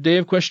third day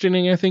of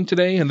questioning, I think,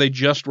 today, and they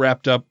just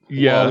wrapped up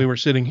while we were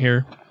sitting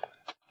here.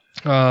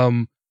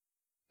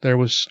 There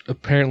was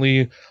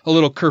apparently a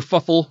little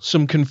kerfuffle,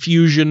 some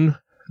confusion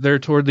there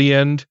toward the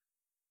end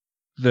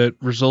that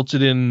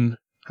resulted in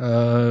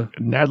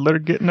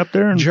Nadler getting up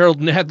there and Gerald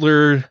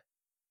Nadler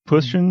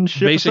pushing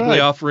shit basically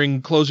aside.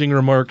 offering closing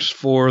remarks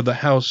for the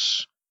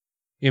House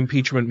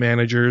impeachment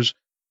managers.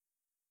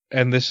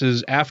 And this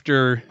is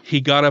after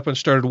he got up and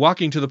started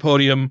walking to the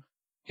podium,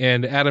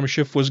 and Adam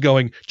Schiff was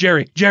going,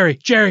 Jerry,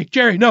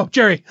 no,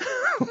 Jerry.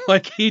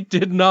 Like, he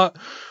did not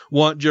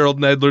want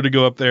Gerald Nadler to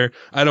go up there.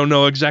 I don't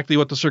know exactly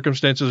what the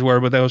circumstances were,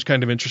 but that was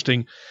kind of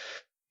interesting.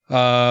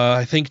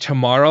 I think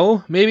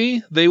tomorrow,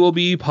 maybe, they will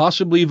be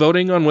possibly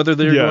voting on whether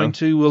they're going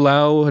to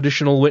allow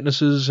additional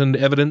witnesses and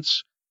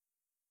evidence.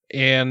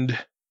 And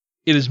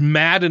it is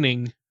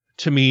maddening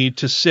to me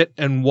to sit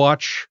and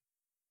watch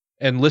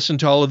and listen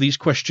to all of these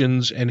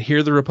questions and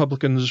hear the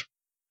Republicans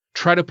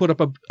try to put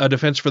up a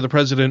defense for the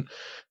president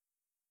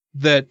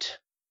that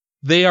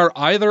they are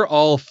either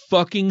all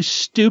fucking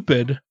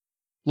stupid,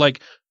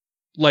 like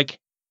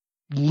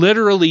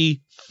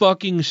literally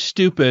fucking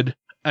stupid,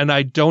 and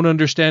I don't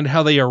understand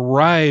how they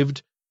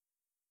arrived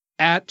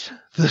at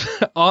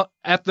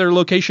their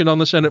location on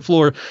the Senate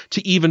floor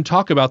to even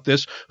talk about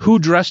this. Who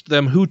dressed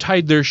them? Who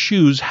tied their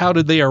shoes? How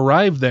did they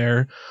arrive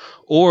there?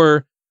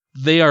 Or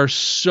they are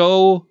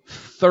so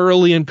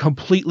thoroughly and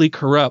completely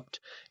corrupt,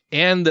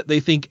 and that they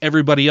think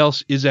everybody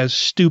else is as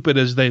stupid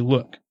as they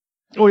look.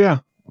 Oh yeah,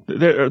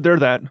 they're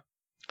that.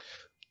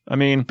 I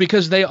mean,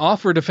 because they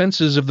offer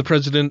defenses of the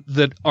president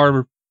that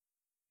are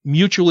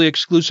mutually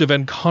exclusive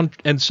and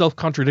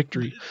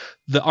self-contradictory.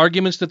 The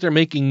arguments that they're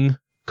making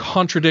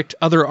contradict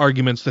other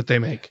arguments that they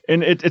make,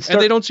 and and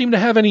they don't seem to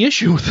have any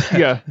issue with that.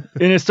 Yeah,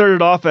 and it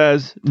started off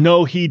as,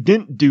 no, he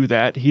didn't do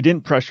that. He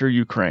didn't pressure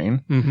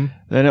Ukraine. Mm-hmm.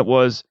 Then it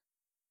was,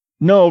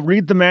 no,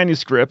 read the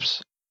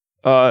manuscripts.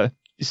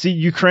 see,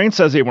 Ukraine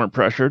says they weren't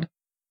pressured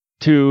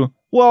to,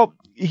 well,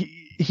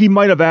 he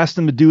might have asked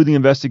them to do the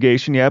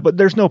investigation, yeah, but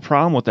there's no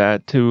problem with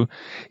that.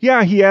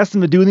 He asked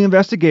them to do the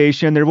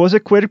investigation. There was a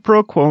quid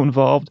pro quo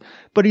involved,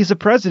 but he's the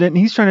president and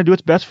he's trying to do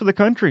what's best for the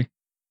country.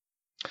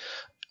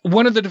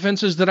 One of the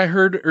defenses that I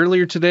heard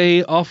earlier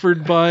today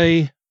offered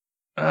by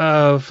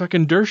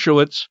fucking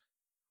Dershowitz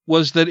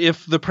was that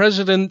if the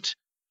president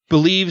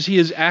believes he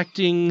is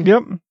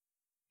acting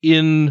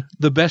in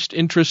the best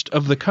interest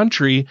of the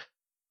country,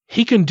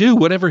 he can do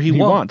whatever he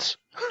wants.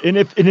 And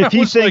if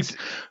he thinks, like,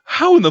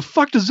 how in the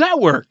fuck does that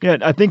work? Yeah,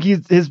 I think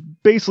his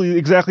basically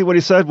exactly what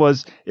he said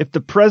was, if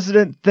the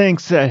president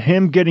thinks that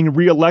him getting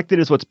reelected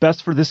is what's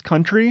best for this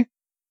country,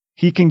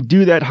 he can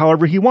do that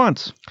however he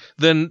wants.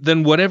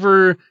 Then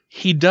whatever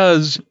he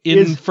does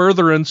in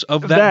furtherance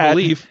of that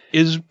belief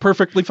is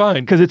perfectly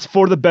fine. Because it's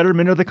for the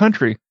betterment of the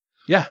country.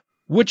 Yeah,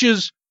 which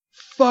is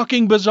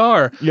fucking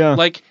bizarre. Yeah.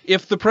 Like,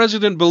 if the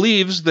president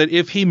believes that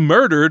if he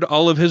murdered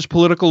all of his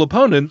political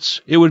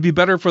opponents, it would be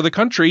better for the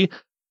country,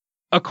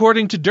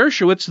 according to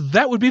Dershowitz,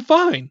 that would be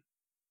fine.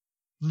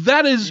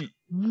 That is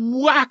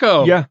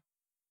wacko. Yeah.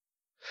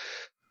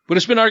 But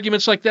it's been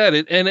arguments like that.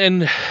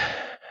 And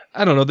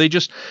I don't know.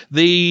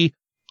 They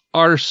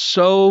are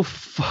so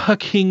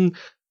fucking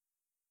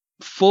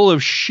full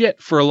of shit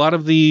for a lot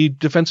of the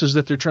defenses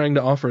that they're trying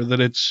to offer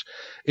that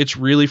it's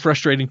really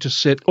frustrating to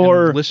sit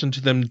and listen to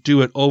them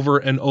do it over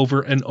and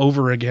over and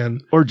over again.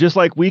 Or just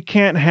like, we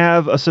can't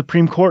have a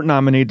Supreme Court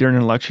nominee during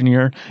an election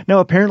year. Now,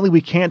 apparently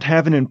we can't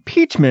have an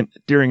impeachment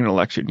during an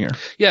election year.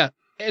 Yeah.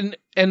 And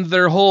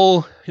their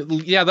whole,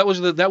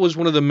 that was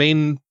one of the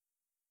main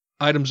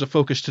items of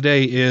focus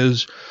today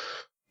is,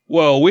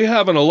 well, we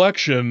have an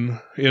election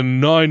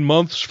in 9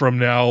 months from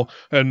now,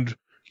 and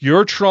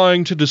you're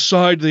trying to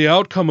decide the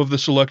outcome of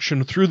this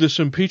election through this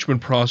impeachment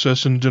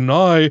process and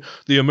deny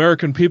the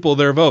American people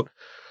their vote.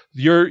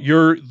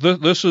 You're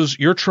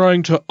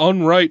trying to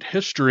unwrite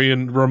history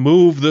and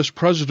remove this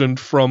president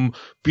from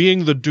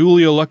being the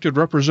duly elected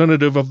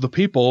representative of the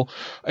people,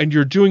 and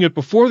you're doing it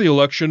before the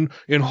election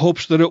in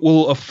hopes that it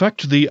will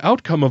affect the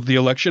outcome of the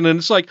election. And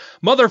it's like,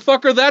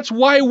 motherfucker, that's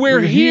why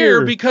we're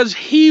here, because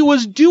he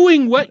was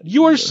doing what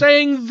you're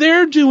saying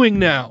they're doing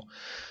now.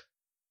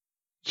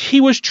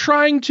 He was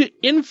trying to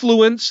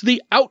influence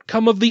the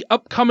outcome of the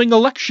upcoming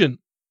election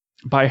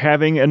by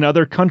having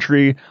another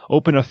country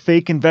open a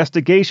fake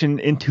investigation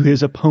into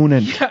his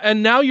opponent. Yeah,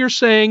 and now you're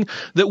saying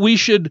that we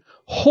should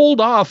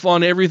hold off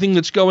on everything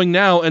that's going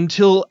now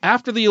until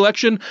after the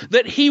election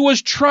that he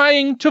was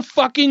trying to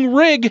fucking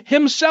rig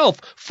himself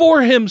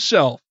for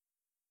himself.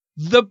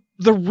 The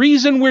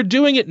reason we're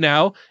doing it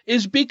now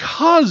is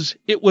because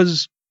it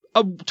was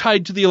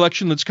tied to the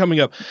election that's coming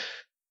up.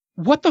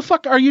 What the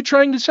fuck are you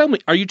trying to tell me?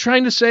 Are you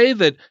trying to say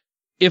that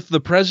if the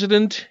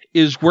president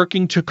is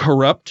working to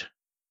corrupt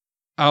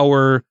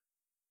our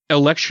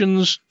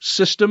elections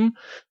system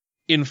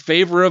in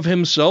favor of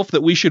himself,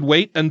 that we should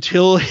wait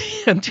until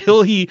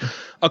he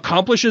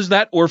accomplishes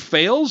that or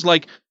fails?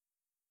 Like,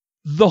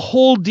 the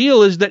whole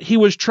deal is that he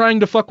was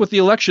trying to fuck with the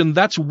election.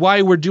 That's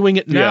why we're doing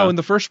it now in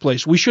the first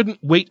place. We shouldn't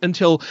wait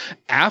until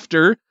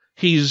after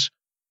he's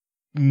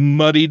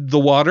muddied the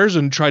waters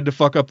and tried to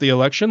fuck up the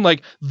election.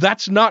 Like,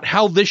 that's not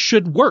how this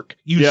should work.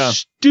 You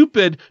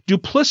stupid,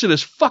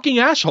 duplicitous fucking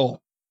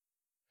asshole.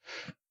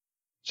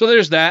 So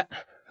there's that.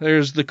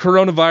 There's the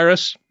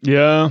coronavirus.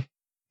 Yeah.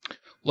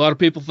 A lot of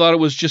people thought it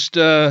was just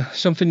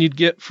something you'd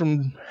get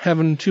from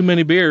having too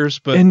many beers,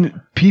 but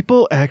and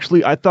people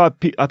actually, I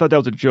thought that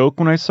was a joke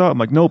when I saw it. I'm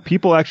like, no,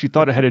 people actually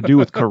thought it had to do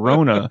with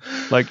Corona.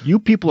 Like, you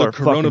people are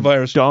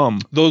coronavirus,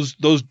 fucking dumb.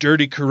 Those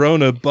dirty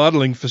Corona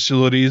bottling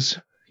facilities,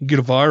 you get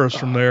a virus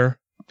from there.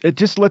 It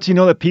just lets you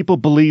know that people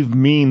believe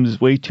memes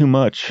way too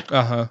much.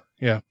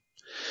 Yeah.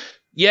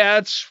 Yeah,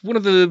 it's one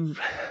of the.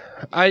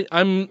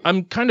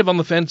 I'm kind of on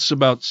the fence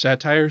about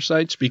satire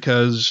sites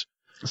because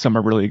some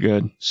are really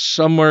good.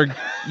 Some are,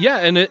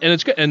 and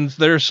it's good, and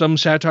there's some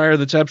satire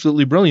that's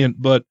absolutely brilliant.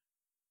 But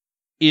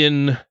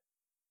in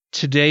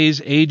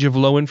today's age of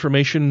low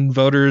information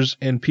voters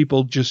and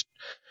people just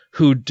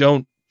who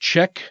don't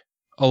check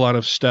a lot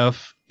of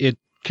stuff, it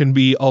can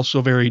be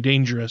also very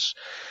dangerous.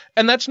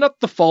 And that's not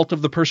the fault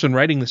of the person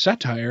writing the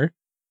satire,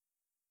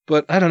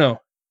 but I don't know.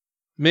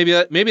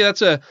 Maybe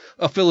that's a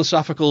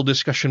philosophical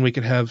discussion we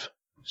could have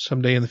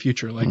someday in the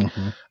future. Like,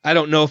 I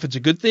don't know if it's a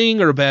good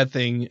thing or a bad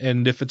thing,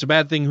 and if it's a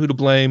bad thing, who to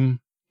blame?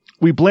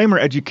 We blame our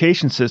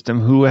education system,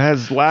 who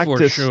has lacked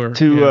us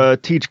to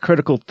teach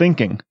critical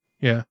thinking.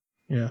 Yeah,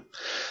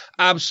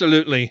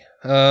 absolutely.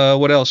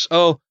 What else?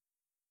 Oh,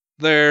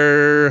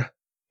 there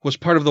was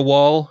part of the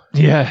wall.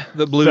 Yeah,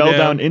 that blew fell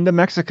down into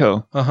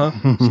Mexico. So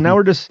now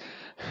we're just.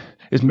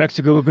 Is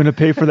Mexico going to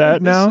pay for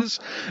that now?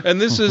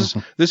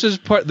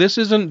 This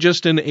isn't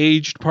just an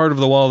aged part of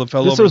the wall that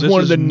fell over. This was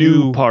one of the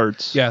new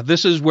parts. Yeah,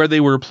 this is where they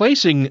were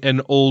replacing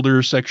an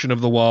older section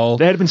of the wall.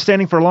 They had been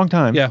standing for a long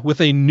time. Yeah,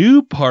 with a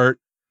new part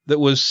that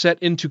was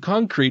set into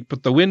concrete,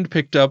 but the wind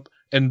picked up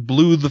and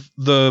blew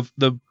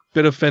the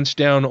bit of fence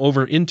down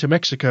over into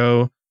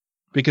Mexico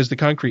because the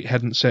concrete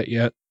hadn't set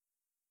yet.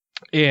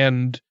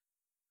 And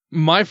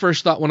my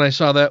first thought when I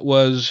saw that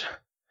was,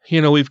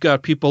 we've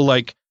got people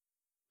like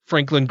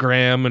Franklin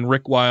Graham and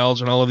Rick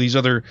Wiles and all of these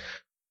other,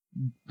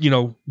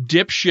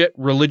 dipshit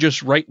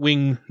religious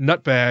right-wing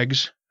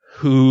nutbags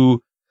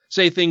who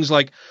say things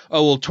like,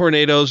 oh, well,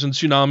 tornadoes and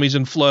tsunamis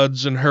and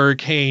floods and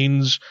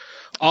hurricanes,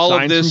 all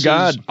of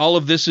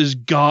this is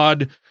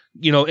God,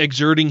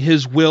 exerting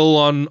his will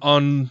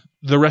on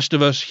the rest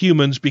of us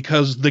humans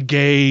because the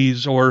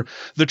gays or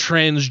the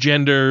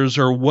transgenders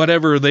or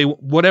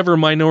whatever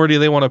minority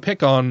they want to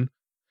pick on,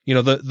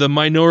 the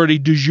minority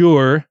du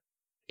jour.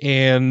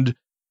 And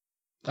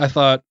I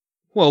thought,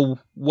 well,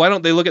 why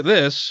don't they look at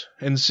this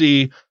and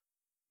see,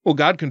 well,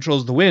 God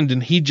controls the wind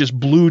and he just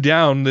blew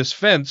down this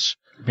fence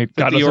maybe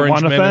that God the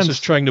Orange Menace is fence.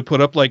 trying to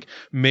put up. Like,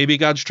 maybe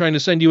God's trying to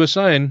send you a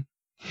sign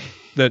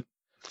that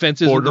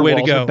fence isn't the way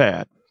to go.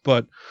 Bad.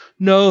 But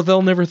no,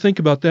 they'll never think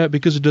about that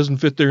because it doesn't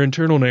fit their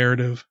internal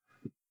narrative.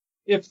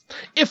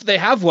 If they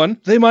have one,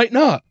 they might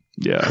not.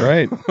 Yeah.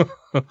 Right.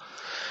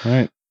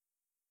 Right.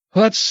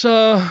 Well, that's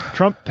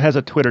Trump has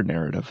a Twitter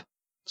narrative.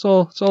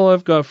 That's all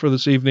I've got for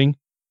this evening.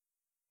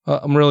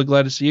 I'm really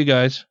glad to see you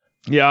guys.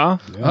 Yeah.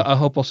 I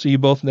hope I'll see you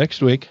both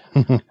next week.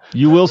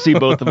 You will see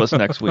both of us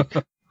next week.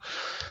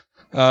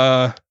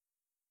 Will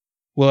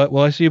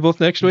I see you both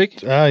next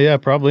week? Yeah,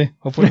 probably.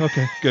 Hopefully.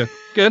 Okay.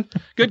 Good.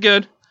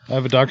 I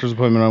have a doctor's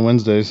appointment on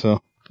Wednesday,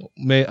 so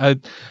I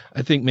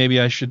think maybe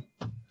I should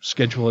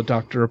schedule a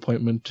doctor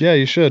appointment. Yeah,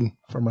 you should.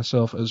 For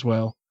myself as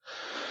well.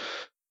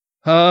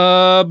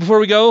 Before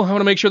we go, I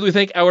want to make sure that we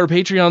thank our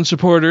Patreon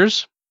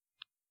supporters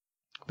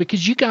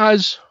because you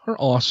guys are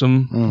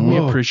awesome. Mm-hmm. We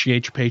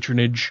appreciate your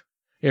patronage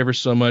ever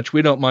so much.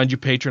 We don't mind you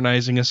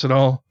patronizing us at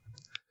all.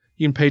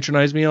 You can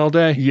patronize me all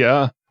day.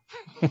 Yeah.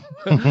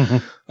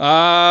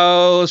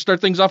 Let's start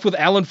things off with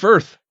Alan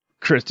Firth,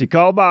 Christy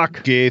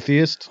Kalbach, Gay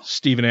Atheist,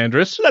 Stephen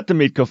Andrus, Let the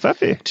Meat Go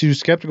Feffy, Two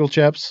Skeptical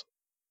Chaps,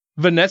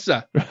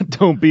 Vanessa,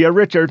 Don't Be a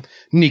Richard,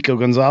 Nico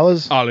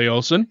Gonzalez, Ollie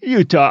Olson,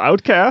 Utah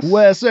Outcast,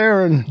 Wes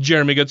Aaron,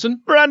 Jeremy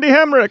Goodson, Brandy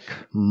Hemrick,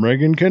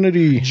 Megan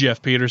Kennedy,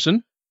 Jeff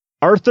Peterson,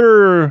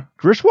 Arthur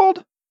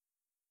Grishwald,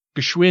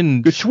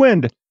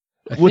 Geschwind.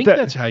 I think that,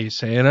 that's how you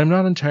say it. I'm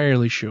not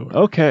entirely sure.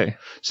 Okay.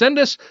 Send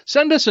us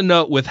a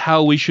note with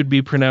how we should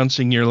be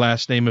pronouncing your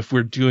last name if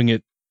we're doing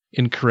it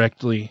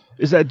incorrectly.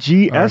 Is that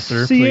G-S-C-H?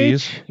 Arthur,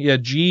 please. Yeah,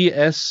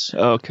 G-S.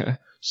 Okay.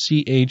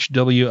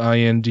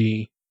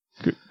 C-H-W-I-N-D.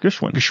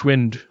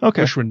 Geschwind.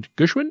 Okay.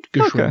 Geschwind?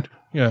 Okay.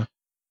 Yeah.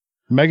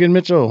 Megan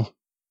Mitchell.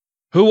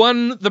 Who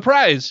won the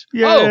prize?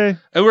 Yay. Oh,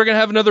 and we're going to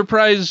have another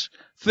prize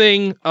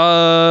thing.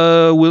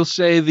 Let's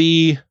say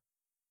the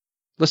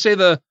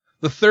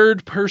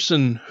third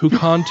person who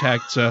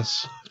contacts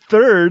us.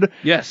 Third?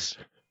 Yes.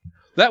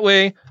 That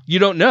way, you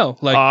don't know.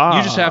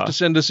 You just have to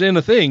send us in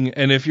a thing,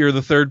 and if you're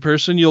the third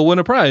person, you'll win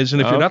a prize.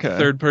 And if you're not the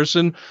third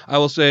person, I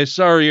will say,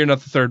 sorry, you're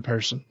not the third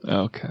person.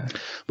 Okay.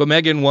 But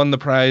Megan won the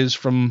prize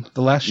from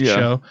the last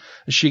show.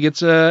 She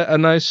gets a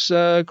nice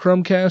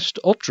Chromecast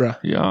Ultra.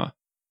 Yeah.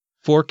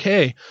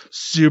 4K.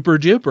 Super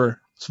duper.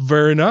 It's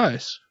very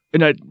nice.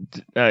 And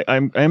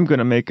I'm going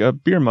to make a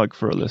beer mug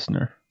for a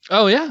listener.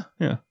 Oh, yeah?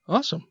 Yeah.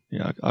 Awesome.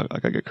 Yeah, I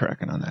got to get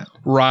cracking on that.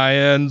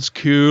 Ryan's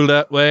cool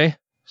that way.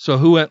 So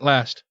who went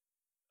last?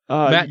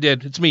 Matt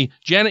did. It's me.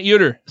 Janet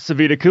Uter.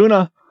 Savita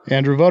Kuna.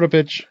 Andrew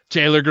Vodopich.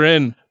 Taylor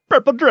Grin.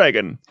 Purple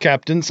Dragon.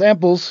 Captain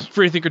Samples.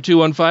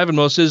 Freethinker215 and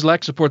Mo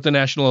Sizlak support the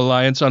National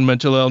Alliance on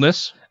Mental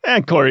Illness.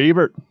 And Corey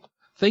Ebert.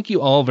 Thank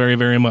you all very,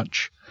 very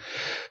much.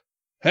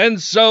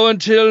 And so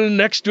until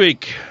next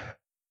week,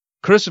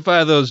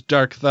 crucify those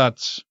dark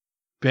thoughts.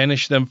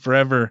 Banish them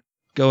forever.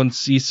 Go and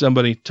see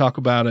somebody. Talk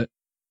about it.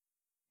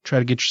 Try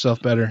to get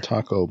yourself better.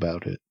 Taco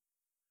about it.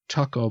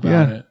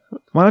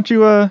 Why don't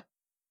you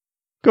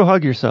go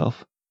hug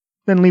yourself,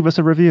 then leave us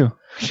a review.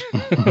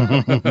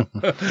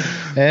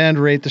 And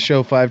rate the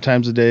show 5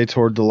 times a day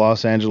toward the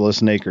Los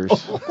Angeles Nakers.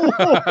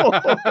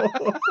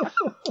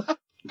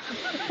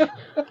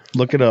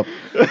 Look it up.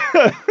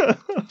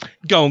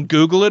 Go and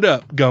Google it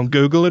up.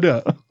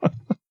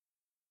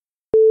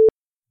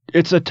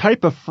 It's a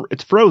type of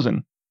it's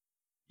frozen.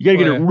 You gotta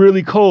get it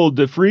really cold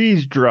to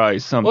freeze dry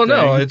something.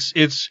 Well, no,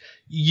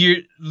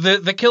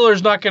 the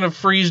killer's not gonna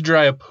freeze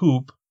dry a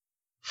poop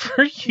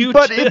for you.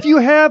 But if you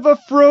have a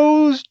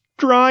froze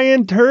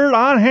drying turd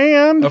on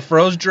hand, a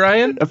freeze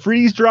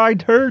dried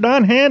turd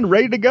on hand,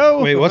 ready to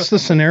go. Wait, what's the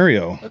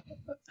scenario?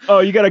 Oh,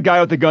 you got a guy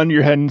with a gun to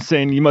your head and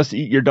saying you must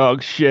eat your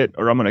dog's shit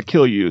or I'm gonna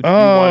kill you. Do you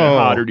want it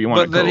hot or do you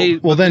want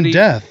it cold? Then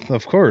death,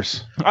 of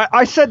course.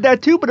 I said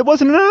that too, but it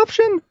wasn't an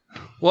option.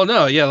 Well,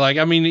 no, yeah,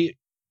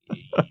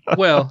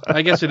 well,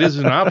 I guess it is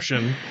an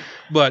option,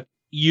 but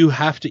you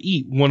have to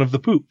eat one of the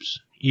poops,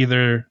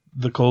 either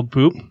the cold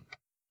poop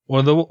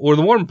or the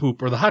warm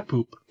poop or the hot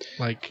poop.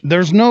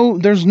 There's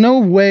no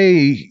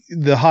way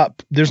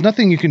there's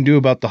nothing you can do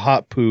about the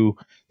hot poo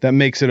that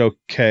makes it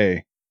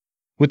okay.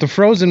 With the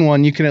frozen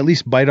one, you can at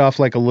least bite off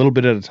a little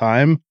bit at a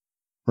time,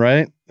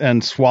 right?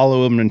 And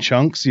swallow them in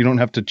chunks. You don't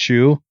have to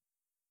chew.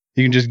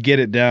 You can just get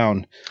it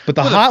down. But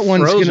the hot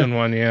one's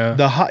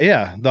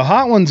the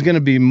hot one's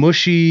gonna be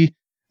mushy.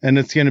 And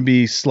it's going to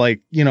be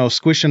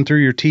squishing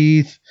through your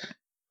teeth.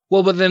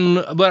 Well, but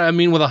I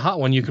mean, with a hot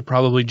one, you could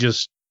probably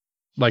just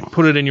like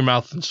put it in your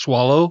mouth and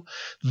swallow.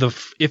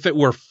 If it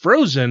were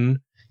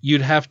frozen,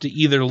 you'd have to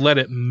either let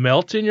it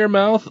melt in your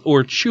mouth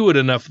or chew it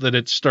enough that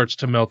it starts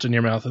to melt in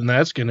your mouth, and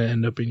that's going to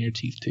end up in your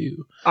teeth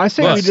too. I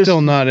say but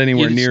still not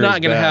anywhere near. It's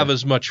not going to have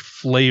as much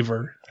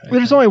flavor.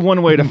 There's only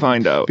one way to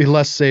find out. Be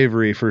less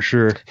savory for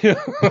sure.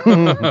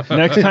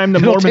 Next time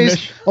the Mormon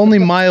only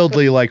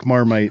mildly like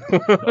Marmite.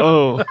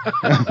 Oh.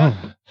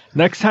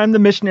 Next time the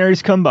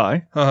missionaries come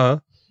by,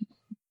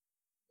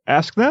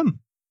 ask them.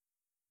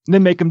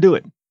 Then make them do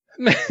it.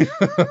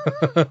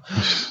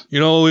 You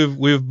know,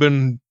 we've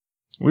been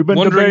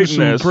wondering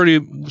some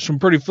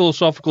pretty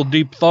philosophical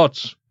deep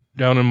thoughts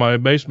down in my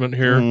basement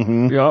here.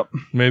 Mm-hmm. Yep.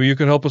 Maybe you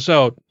can help us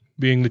out,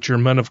 being that you're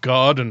men of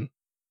God and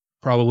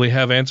probably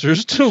have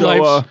answers to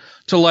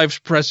life's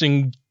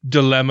pressing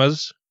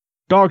dilemmas.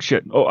 Dog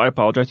shit. Oh, I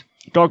apologize.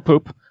 Dog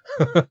poop.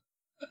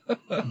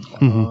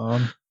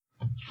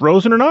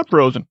 Frozen or not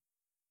frozen?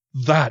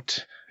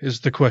 That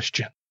is the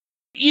question.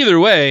 Either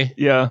way,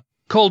 yeah,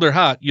 cold or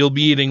hot, you'll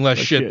be eating less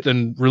shit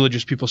than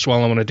religious people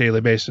swallow on a daily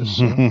basis.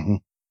 So.